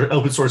infrastructure,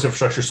 open source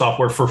infrastructure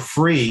software for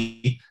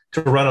free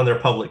to run on their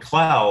public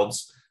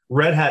clouds,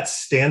 Red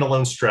Hat's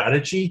standalone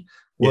strategy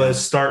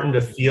was starting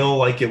to feel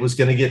like it was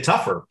going to get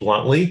tougher,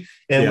 bluntly.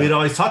 And we'd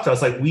always talked about,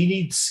 it's like, we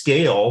need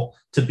scale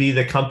to be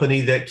the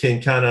company that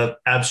can kind of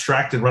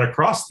abstract and run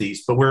across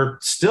these. But we're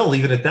still,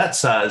 even at that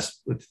size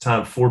at the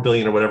time, 4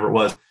 billion or whatever it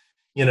was,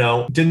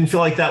 didn't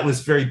feel like that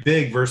was very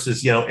big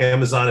versus,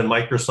 Amazon and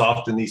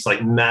Microsoft and these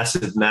like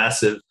massive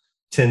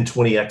 10,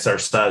 20x our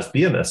size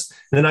BMS.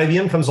 And then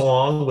IBM comes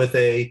along with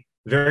a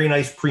very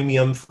nice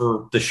premium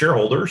for the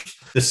shareholders,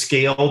 the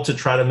scale to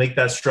try to make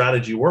that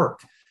strategy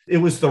work. It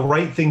was the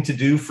right thing to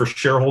do for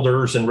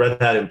shareholders and Red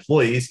Hat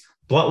employees.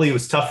 Bluntly, it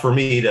was tough for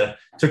me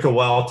took a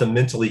while to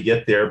mentally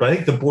get there. But I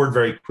think the board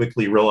very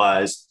quickly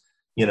realized,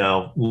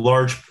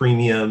 large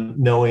premium,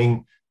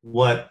 knowing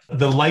what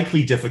the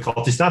likely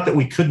difficulties, not that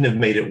we couldn't have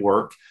made it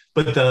work,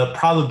 but the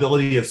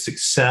probability of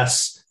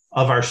success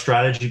of our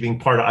strategy being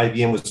part of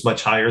IBM was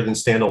much higher than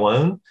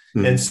standalone.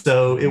 Mm-hmm. And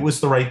so it was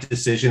the right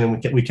decision.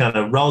 And we kind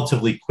of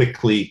relatively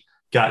quickly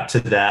got to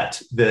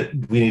that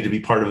we need to be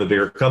part of a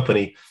bigger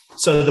company.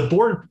 So the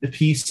board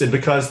piece, and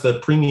because the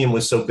premium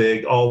was so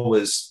big, all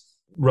was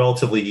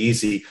relatively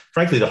easy.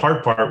 Frankly, the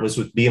hard part was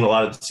with being a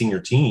lot of the senior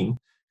team.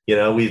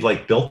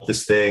 We'd built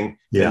this thing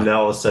and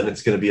now all of a sudden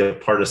it's going to be a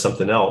part of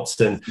something else.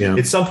 And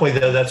at some point,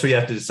 though, that's where you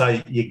have to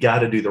decide you got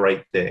to do the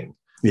right thing,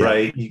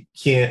 right? You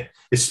can't,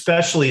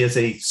 especially as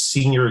a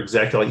senior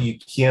executive, you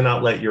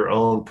cannot let your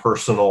own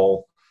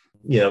personal,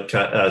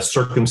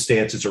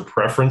 circumstances or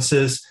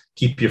preferences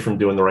keep you from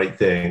doing the right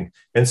thing.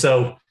 And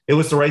so it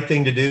was the right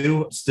thing to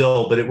do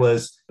still, but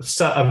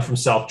I'm from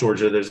South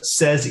Georgia. There's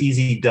says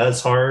easy,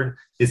 does hard.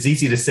 It's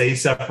easy to say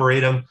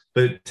separate them,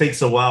 but it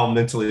takes a while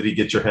mentally to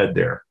get your head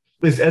there.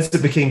 As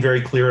it became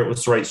very clear it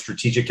was the right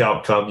strategic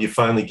outcome, you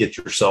finally get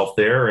yourself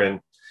there, and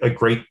a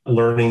great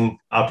learning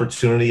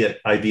opportunity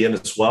at IBM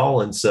as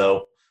well. And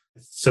so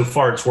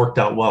far it's worked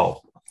out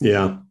well.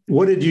 Yeah.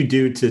 What did you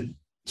do to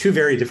two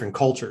very different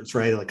cultures,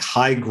 right? Like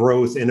high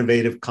growth,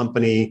 innovative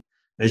company,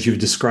 as you've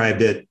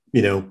described it,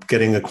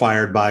 getting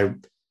acquired by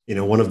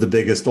one of the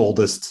biggest,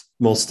 oldest,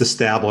 most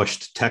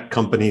established tech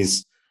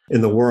companies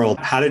in the world.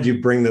 How did you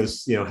bring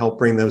those, help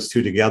bring those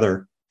two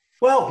together?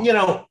 Well,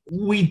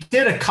 we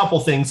did a couple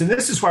things, and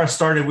this is where I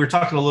started. We were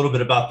talking a little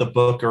bit about the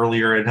book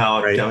earlier and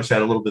how I wish I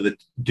had a little bit of a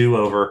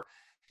do-over.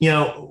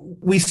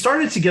 We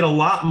started to get a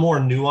lot more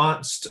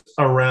nuanced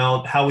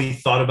around how we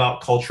thought about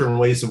culture and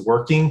ways of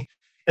working.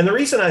 And the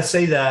reason I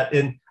say that,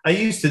 and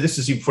this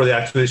is before the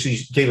acquisition, you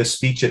gave a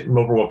speech at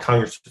Mobile World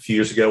Congress a few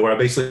years ago where I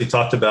basically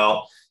talked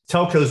about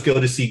telcos go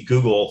to see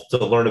Google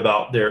to learn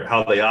about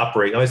how they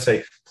operate. And I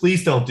say,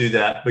 please don't do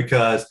that,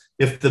 because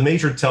if the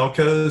major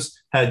telcos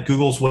had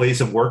Google's ways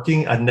of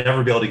working, I'd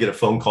never be able to get a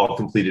phone call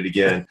completed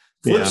again.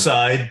 Flip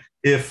side,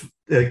 if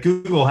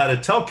Google had a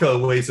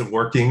telco ways of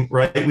working,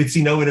 right, we'd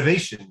see no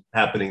innovation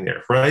happening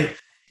there, right?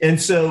 And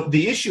so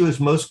the issue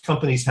is most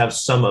companies have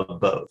some of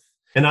both.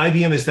 And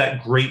IBM is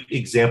that great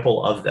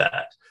example of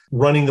that,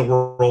 running the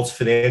world's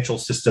financial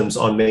systems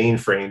on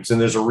mainframes.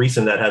 And there's a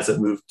reason that hasn't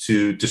moved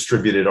to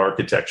distributed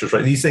architectures,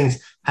 right? These things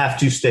have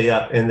to stay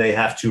up and they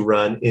have to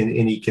run in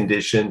any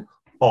condition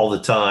all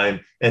the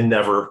time and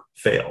never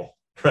fail,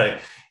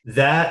 right?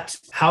 That,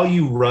 how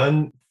you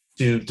run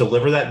to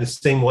deliver that in the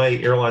same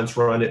way airlines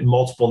run at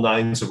multiple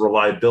nines of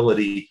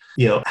reliability,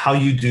 how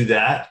you do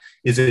that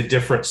is a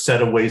different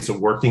set of ways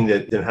of working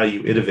than how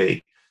you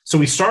innovate. So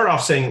we start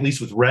off saying, at least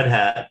with Red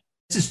Hat,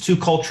 this is two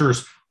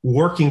cultures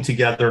working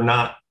together,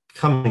 not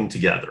coming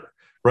together,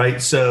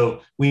 right? So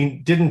we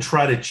didn't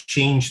try to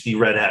change the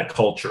Red Hat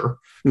culture.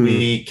 Mm-hmm.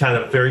 We kind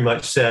of very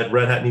much said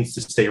Red Hat needs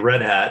to stay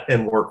Red Hat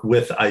and work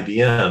with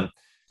IBM.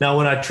 Now,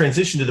 when I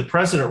transitioned to the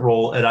president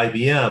role at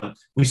IBM,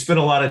 we spent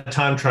a lot of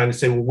time trying to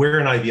say, well,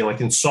 we're in IBM,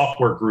 like in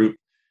software group,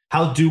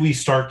 how do we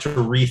start to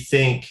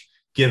rethink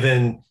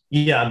given,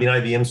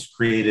 IBM's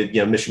created,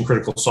 mission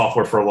critical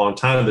software for a long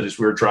time, but as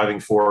we were driving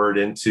forward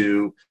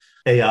into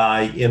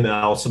AI,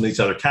 ML, some of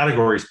these other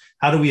categories,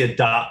 how do we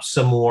adopt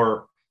some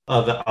more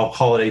of, I'll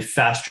call it a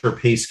faster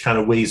paced kind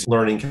of ways of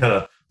learning, kind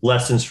of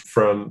lessons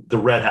from the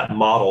Red Hat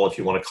model, if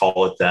you want to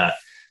call it that,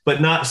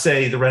 but not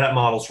say the Red Hat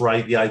model's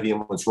right, the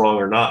IBM one's wrong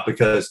or not,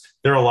 because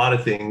there are a lot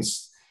of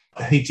things,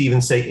 I hate to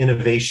even say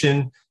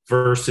innovation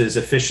versus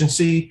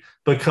efficiency,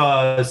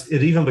 because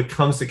it even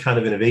becomes the kind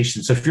of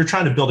innovation. So if you're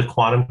trying to build a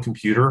quantum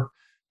computer,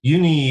 you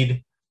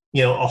need,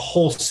 a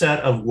whole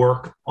set of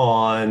work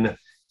on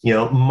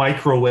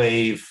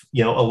microwave,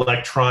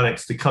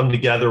 electronics to come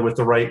together with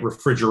the right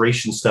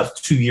refrigeration stuff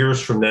 2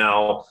 years from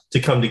now to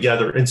come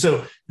together. And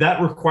so that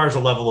requires a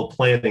level of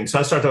planning. So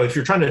I started talking, if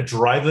you're trying to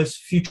drive a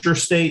future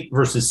state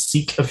versus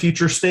seek a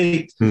future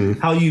state,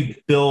 how you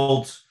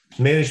build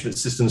management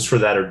systems for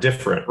that are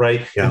different,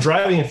 right? Yeah. And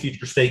driving a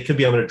future state could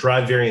be, I'm going to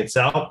drive variance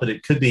out, but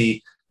it could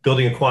be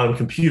building a quantum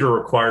computer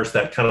requires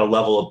that kind of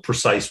level of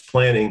precise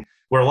planning,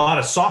 where a lot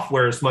of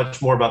software is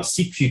much more about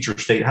seek future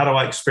state. How do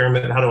I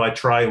experiment? How do I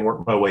try and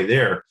work my way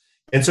there?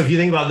 And so if you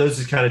think about those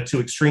as kind of two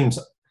extremes,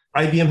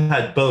 IBM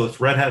had both,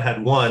 Red Hat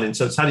had one. And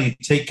so it's how do you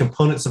take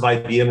components of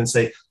IBM and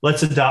say,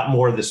 let's adopt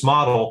more of this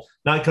model,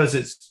 not because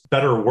it's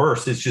better or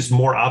worse, it's just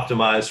more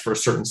optimized for a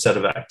certain set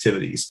of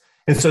activities.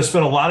 And so I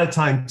spent a lot of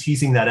time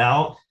teasing that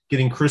out,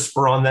 getting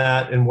CRISPR on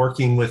that and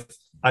working with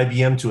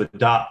IBM to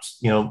adopt,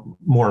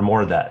 more and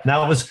more of that. And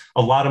that was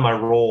a lot of my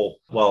role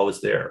while I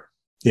was there.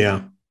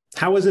 Yeah.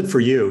 How was it for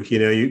you?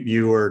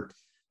 You were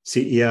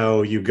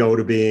CEO, you go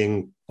to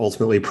being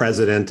ultimately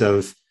president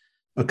of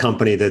a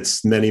company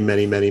that's many,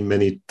 many, many,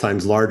 many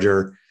times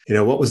larger.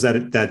 What was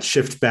that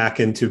shift back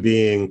into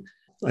being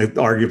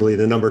arguably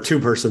the number two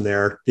person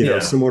there,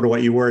 similar to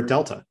what you were at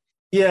Delta?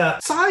 Yeah,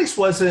 size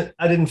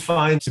I didn't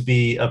find to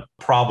be a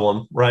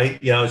problem, right?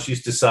 I was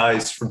used to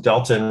size from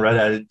Delta, and Red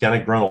Hat had kind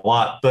of grown a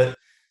lot. But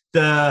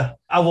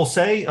I will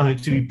say,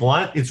 to be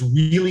blunt, it's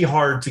really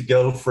hard to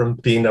go from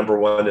being number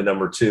one to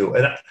number two.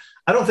 And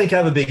I don't think I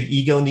have a big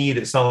ego need.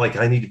 It's not like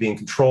I need to be in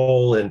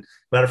control. And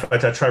matter of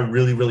fact, I try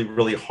really, really,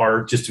 really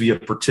hard just to be a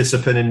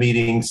participant in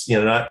meetings,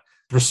 not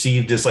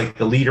perceived as like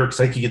the leader, because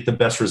I could get the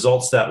best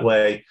results that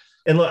way.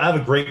 And look, I have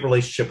a great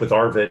relationship with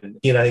Arvind.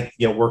 He and I,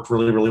 worked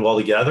really, really well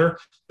together.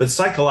 But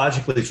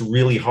psychologically, it's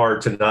really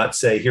hard to not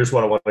say, here's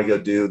what I want to go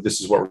do.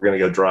 This is what we're going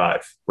to go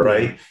drive,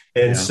 right?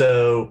 And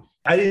so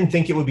I didn't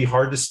think it would be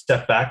hard to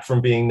step back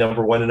from being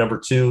number one to number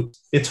two.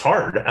 It's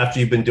hard after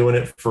you've been doing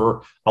it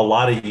for a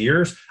lot of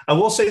years. I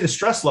will say the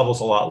stress level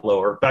is a lot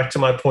lower. Back to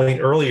my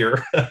point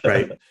earlier,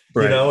 right.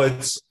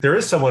 There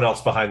is someone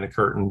else behind the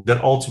curtain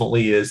that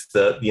ultimately is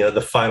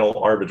the final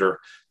arbiter.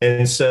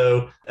 And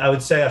so I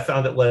would say I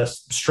found it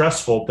less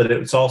stressful, but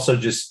it's also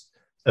just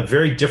a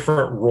very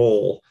different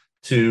role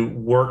to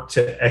work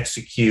to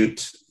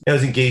execute. I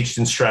was engaged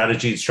in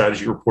strategy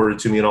reported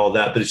to me and all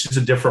that, but it's just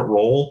a different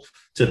role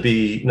to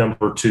be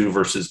number two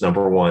versus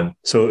number one.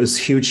 So it was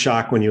a huge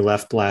shock when you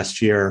left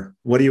last year.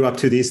 What are you up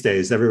to these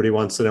days? Everybody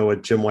wants to know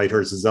what Jim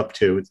Whitehurst is up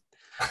to,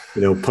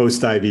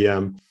 post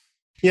IBM.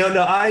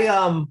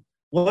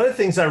 One of the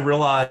things I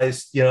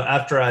realized,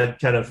 after I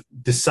kind of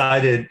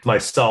decided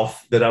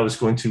myself that I was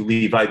going to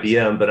leave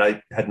IBM, but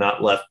I had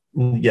not left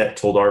yet,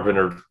 told Arvind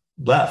or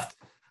left.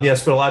 I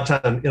spent a lot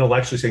of time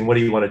intellectually saying, what do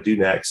you want to do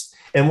next?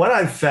 And what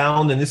I've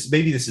found, and this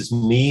is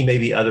me,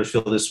 maybe others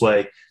feel this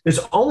way,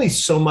 there's only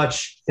so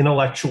much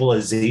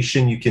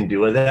intellectualization you can do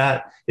with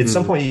that. At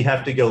some point, you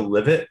have to go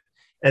live it.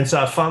 And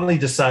so I finally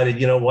decided,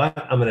 you know what,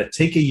 I'm going to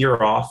take a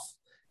year off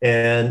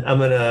and I'm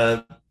going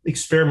to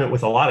experiment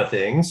with a lot of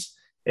things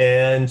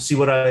and see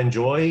what I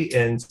enjoy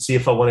and see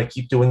if I want to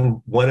keep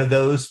doing one of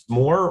those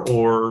more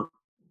or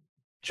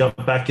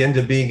jump back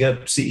into being a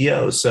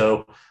CEO.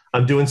 So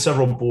I'm doing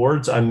several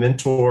boards. I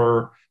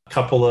mentor a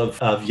couple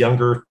of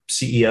younger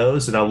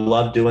CEOs, and I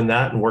love doing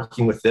that and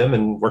working with them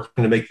and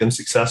working to make them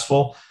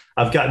successful.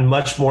 I've gotten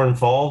much more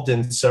involved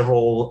in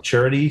several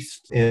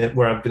charities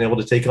where I've been able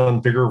to take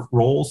on bigger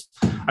roles.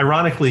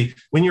 Ironically,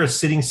 when you're a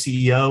sitting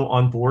CEO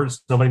on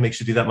boards, nobody makes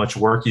you do that much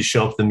work. You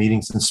show up at the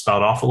meetings and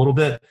spout off a little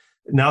bit.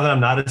 Now that I'm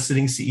not a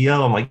sitting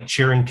CEO, I'm like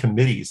chairing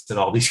committees at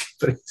all these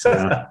companies,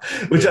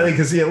 which I think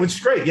is, which is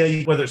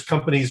great. Whether it's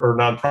companies or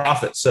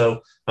nonprofits.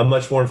 So I'm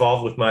much more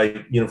involved with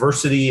my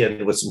university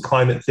and with some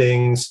climate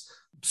things,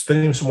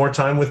 spending some more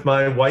time with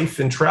my wife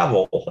and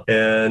travel.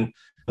 And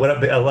when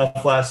I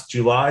left last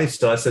July,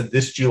 so I said,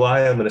 this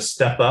July, I'm going to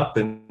step up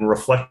and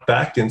reflect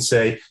back and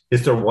say,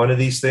 is there one of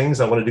these things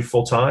I want to do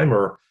full time,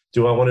 or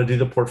do I want to do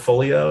the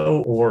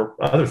portfolio or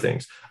other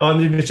things? I'm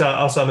an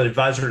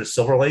advisor to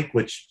Silver Lake,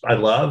 which I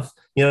love.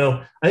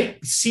 I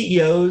think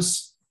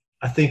CEOs,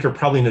 are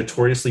probably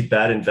notoriously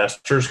bad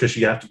investors because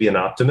you have to be an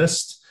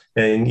optimist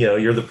and,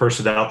 you're the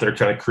person out there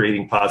kind of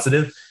creating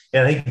positive.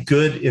 And I think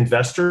good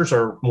investors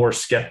are more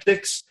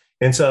skeptics.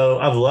 And so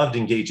I've loved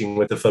engaging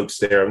with the folks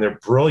there, and they're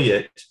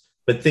brilliant,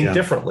 but think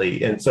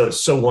differently. And so it's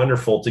so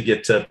wonderful to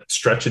get to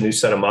stretch a new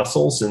set of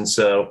muscles. And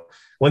so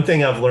one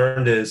thing I've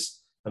learned is,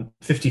 I'm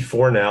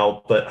 54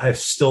 now, but I have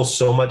still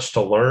so much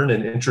to learn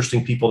and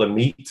interesting people to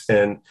meet.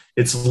 And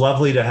it's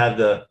lovely to have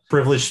the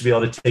privilege to be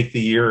able to take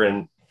the year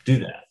and do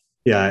that.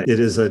 Yeah, it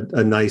is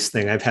a nice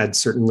thing. I've had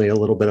certainly a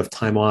little bit of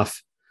time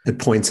off at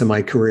points in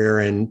my career.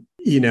 And,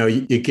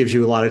 it gives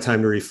you a lot of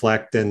time to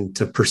reflect and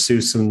to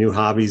pursue some new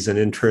hobbies and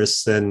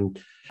interests. And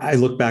I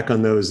look back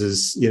on those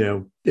as,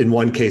 in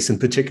one case in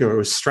particular, it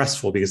was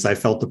stressful because I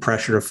felt the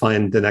pressure to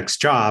find the next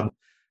job.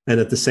 And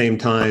at the same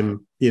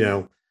time,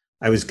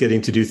 I was getting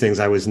to do things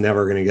I was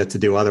never going to get to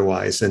do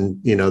otherwise. And,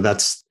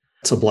 that's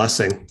a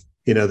blessing,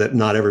 that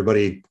not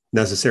everybody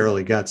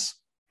necessarily gets.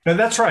 And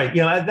that's right.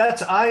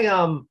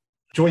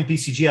 joined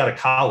BCG out of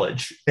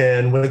college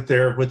and went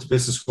to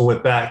business school,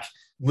 went back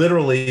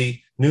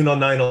literally noon on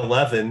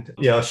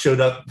 9/11, showed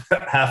up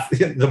half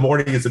in the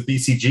morning as a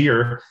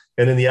BCGer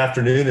and in the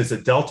afternoon as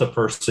a Delta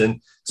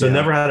person. So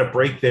never had a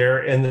break there.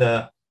 And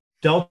the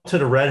Delta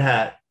to Red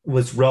Hat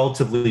was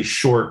relatively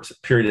short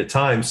period of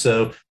time.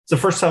 So it's the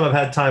first time I've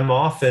had time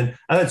off. And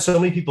I've had so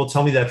many people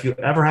tell me that if you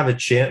ever have a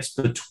chance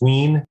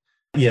between,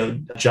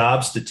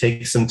 jobs to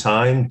take some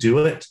time, do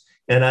it.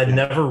 And I'd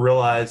never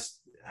realized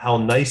how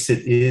nice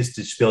it is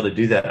to just be able to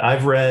do that.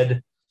 I've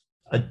read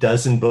a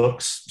dozen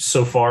books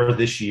so far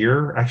this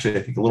year. Actually,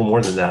 I think a little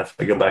more than that if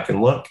I go back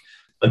and look.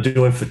 I'm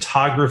doing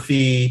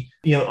photography,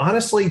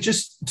 honestly,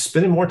 just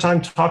spending more time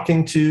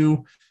talking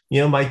to,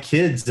 my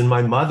kids and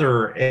my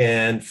mother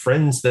and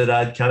friends that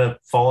I'd kind of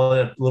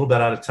fallen a little bit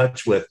out of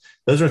touch with.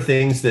 Those are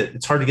things that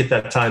it's hard to get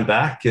that time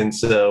back. And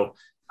so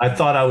I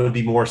thought I would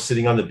be more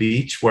sitting on the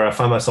beach where I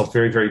find myself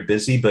very, very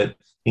busy, but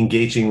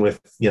engaging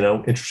with,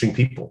 interesting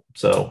people.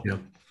 So,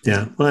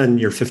 yeah. Well, and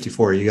you're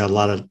 54, you got a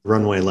lot of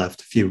runway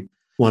left. If you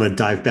want to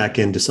dive back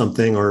into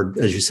something, or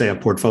as you say, a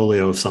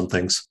portfolio of some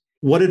things.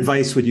 What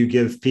advice would you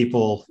give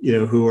people,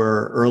 who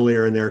are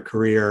earlier in their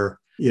career,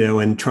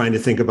 and trying to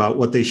think about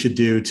what they should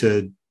do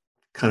to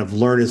kind of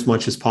learn as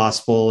much as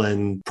possible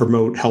and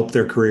help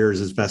their careers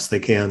as best they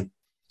can?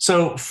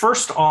 So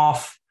first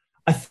off,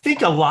 I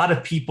think a lot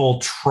of people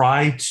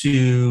try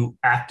to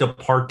act a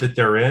part that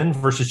they're in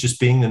versus just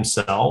being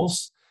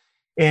themselves.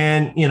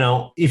 And,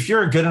 if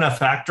you're a good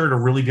enough actor to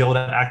really be able to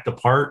act the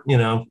part,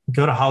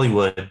 go to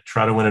Hollywood,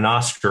 try to win an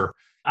Oscar.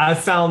 I've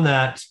found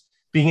that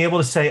being able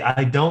to say,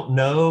 I don't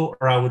know,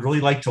 or I would really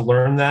like to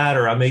learn that,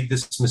 or I made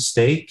this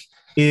mistake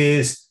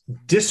is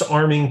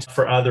disarming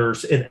for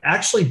others. It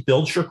actually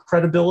builds your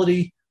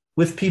credibility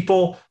with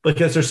people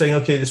because they're saying,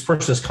 okay, this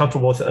person is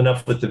comfortable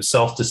enough with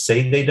themselves to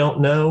say they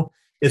don't know,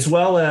 as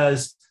well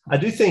as I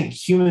do think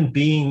human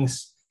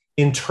beings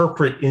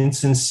interpret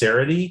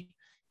insincerity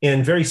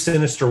in very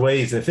sinister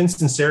ways. And if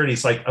insincerity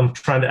is like, I'm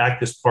trying to act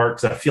this part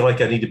because I feel like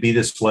I need to be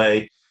this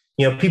way,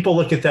 people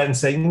look at that and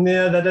say,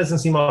 nah, that doesn't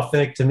seem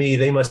authentic to me.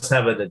 They must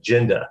have an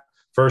agenda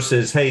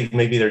versus, hey,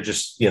 maybe they're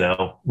just,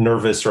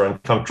 nervous or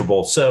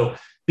uncomfortable. So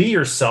be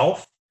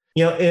yourself,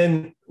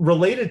 and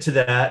related to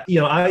that,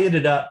 I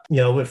ended up,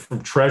 went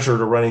from treasurer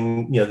to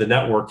running, the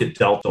network at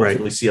Delta,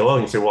 ultimately COO.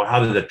 And you say, well,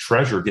 how did a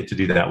treasurer get to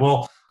do that?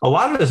 Well, a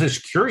lot of us is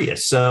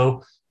curious.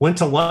 So went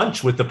to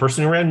lunch with the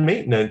person who ran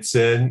maintenance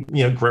and,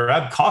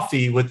 grabbed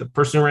coffee with the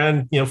person who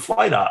ran,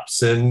 flight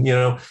ops. And,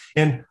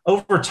 and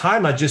over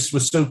time, I just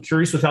was so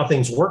curious with how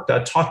things worked.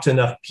 I talked to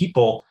enough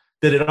people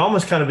that it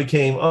almost kind of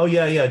became, oh,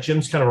 yeah,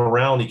 Jim's kind of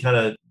around. He kind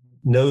of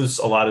knows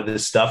a lot of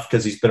this stuff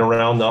because he's been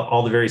around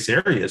all the various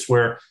areas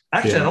where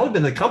actually I'd only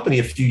been in the company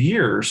a few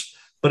years,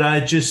 but I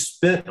just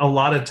spent a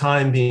lot of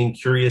time being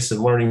curious and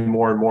learning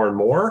more and more and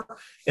more.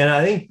 And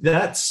I think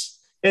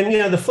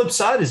and the flip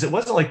side is it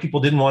wasn't like people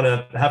didn't want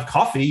to have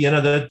coffee.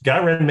 The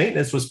guy ran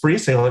maintenance was pretty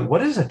saying like, what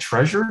does a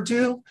treasurer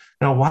do?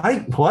 Now, why,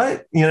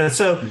 what?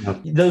 So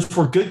those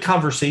were good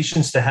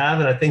conversations to have.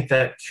 And I think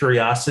that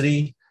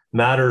curiosity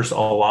matters a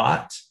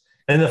lot.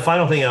 And the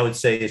final thing I would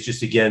say is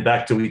just, again,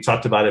 back to, we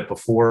talked about it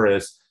before,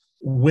 is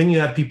when you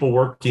have people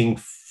working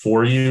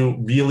for you,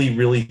 really,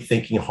 really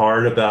thinking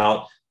hard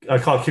about, I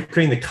call it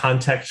creating the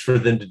context for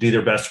them to do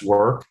their best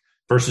work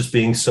versus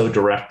being so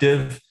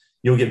directive.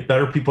 You'll get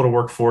better people to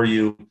work for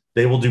you.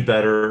 They will do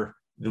better,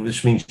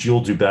 which means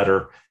you'll do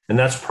better. And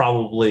that's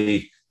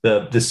probably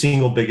the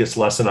single biggest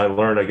lesson I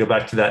learned. I go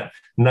back to that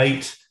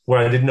night where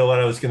I didn't know what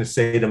I was going to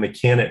say to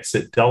mechanics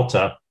at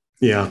Delta.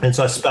 Yeah. And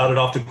so I spouted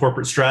off the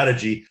corporate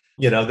strategy.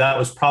 That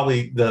was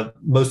probably the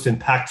most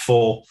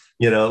impactful,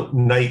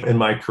 night in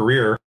my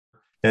career.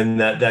 And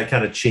that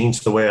kind of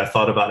changed the way I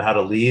thought about how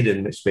to lead.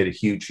 And it's made a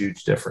huge,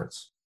 huge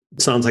difference.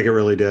 Sounds like it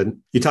really did.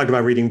 You talked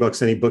about reading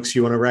books. Any books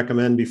you want to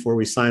recommend before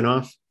we sign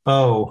off?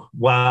 Oh,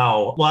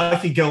 wow. Well, I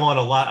could go on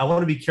a lot. I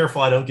want to be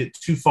careful I don't get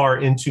too far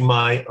into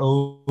my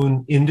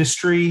own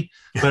industry,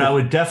 but I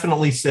would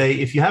definitely say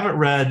if you haven't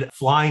read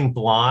Flying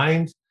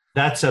Blind,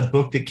 that's a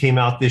book that came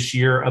out this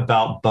year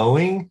about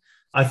Boeing.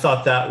 I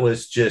thought that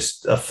was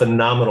just a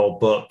phenomenal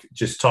book,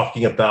 just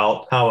talking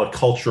about how a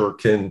culture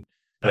can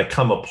kind of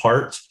come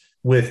apart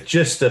with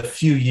just a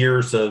few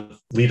years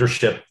of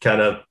leadership, kind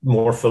of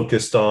more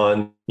focused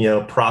on,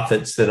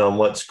 profits than on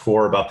what's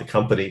core about the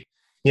company.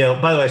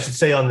 By the way, I should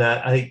say on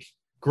that, I think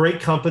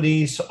great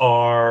companies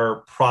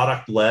are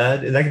product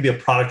led, and that can be a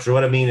product. Or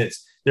what I mean,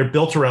 they're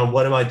built around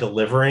what am I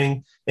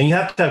delivering? And you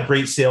have to have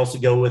great sales to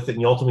go with it.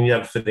 And you ultimately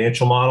have a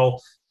financial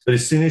model. But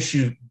as soon as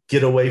you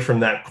get away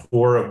from that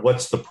core of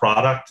what's the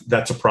product,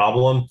 that's a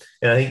problem.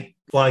 And I think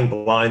Flying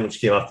Blind,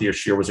 which came out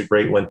this year, was a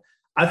great one.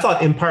 I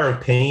thought Empire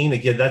of Pain,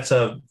 again, that's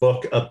a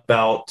book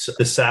about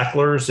the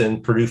Sacklers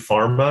and Purdue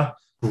Pharma.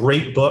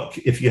 Great book.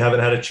 If you haven't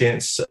had a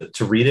chance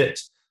to read it,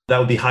 that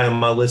would be high on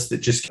my list.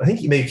 That I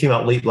think it maybe came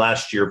out late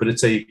last year, but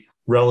it's a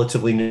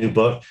relatively new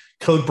book.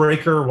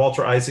 Codebreaker,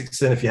 Walter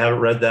Isaacson, if you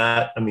haven't read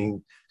that,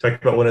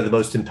 talk about one of the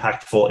most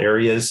impactful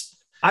areas.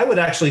 I would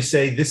actually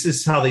say This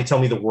Is How They Tell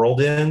Me the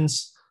World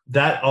Ends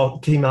That all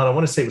came out, I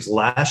want to say it was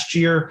last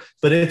year,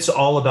 but it's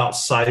all about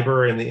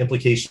cyber and the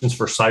implications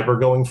for cyber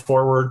going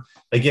forward.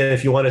 Again,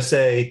 if you want to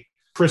say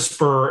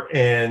CRISPR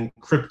and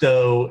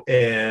crypto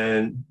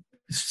and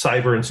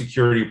cyber and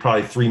security,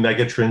 probably 3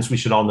 megatrends we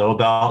should all know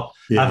about.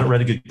 Yeah. I haven't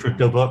read a good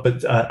crypto book,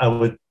 but I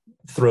would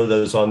throw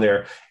those on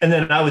there. And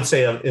then I would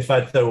say, if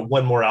I throw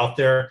one more out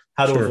there,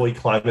 How to Avoid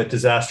Climate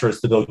Disaster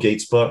is the Bill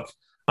Gates book.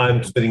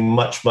 I'm spending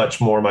much,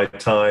 much more of my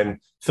time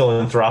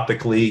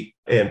philanthropically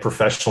and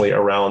professionally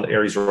around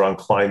areas around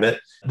climate.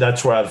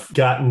 That's where I've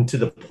gotten to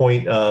the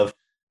point of,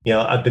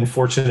 I've been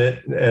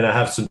fortunate and I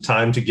have some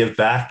time to give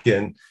back,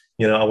 and,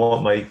 I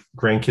want my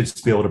grandkids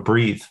to be able to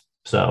breathe.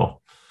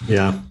 So,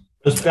 yeah.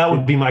 That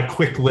would be my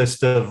quick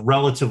list of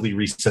relatively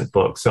recent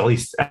books, at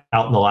least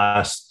out in the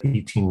last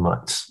 18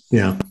 months.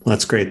 Yeah,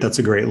 that's great. That's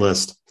a great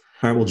list.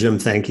 All right. Well, Jim,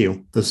 thank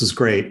you. This is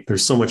great.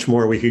 There's so much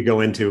more we could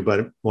go into,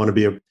 but I want to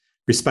be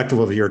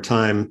respectful of your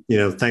time.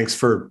 Thanks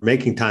for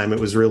making time.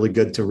 It was really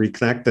good to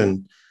reconnect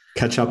and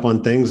catch up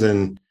on things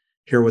and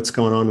hear what's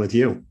going on with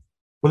you.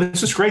 Well,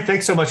 this is great.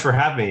 Thanks so much for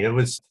having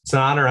me. It's an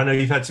honor. I know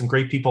you've had some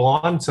great people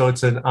on, so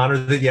it's an honor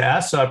that you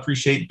asked. So I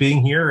appreciate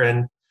being here,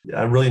 and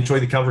I really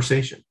enjoyed the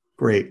conversation.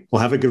 Great.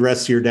 Well, have a good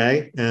rest of your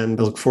day, and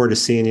I look forward to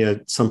seeing you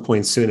at some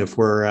point soon if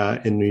we're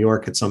in New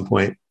York at some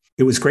point.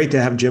 It was great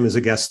to have Jim as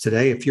a guest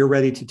today. If you're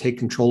ready to take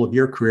control of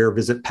your career,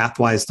 visit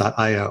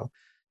pathwise.io.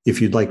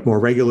 If you'd like more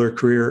regular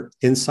career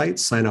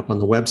insights, sign up on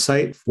the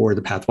website for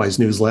the Pathwise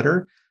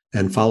newsletter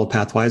and follow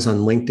Pathwise on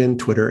LinkedIn,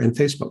 Twitter, and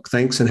Facebook.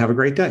 Thanks, and have a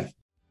great day.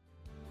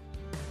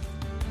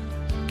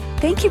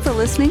 Thank you for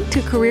listening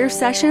to Career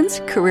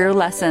Sessions, Career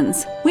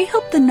Lessons. We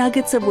hope the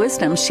nuggets of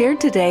wisdom shared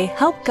today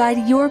help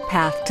guide your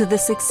path to the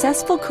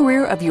successful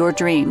career of your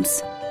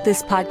dreams.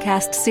 This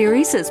podcast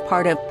series is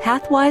part of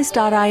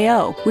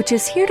Pathwise.io, which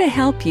is here to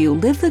help you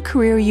live the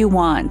career you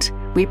want.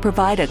 We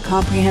provide a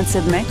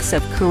comprehensive mix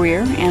of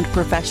career and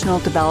professional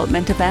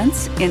development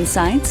events,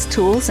 insights,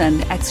 tools,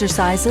 and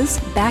exercises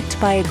backed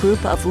by a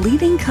group of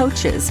leading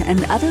coaches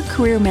and other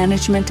career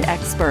management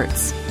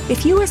experts.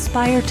 If you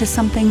aspire to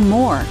something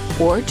more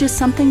or just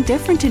something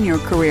different in your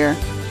career,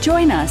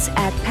 join us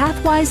at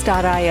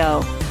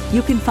Pathwise.io.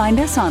 You can find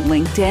us on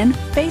LinkedIn,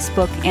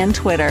 Facebook, and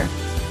Twitter.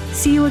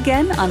 See you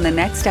again on the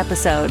next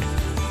episode.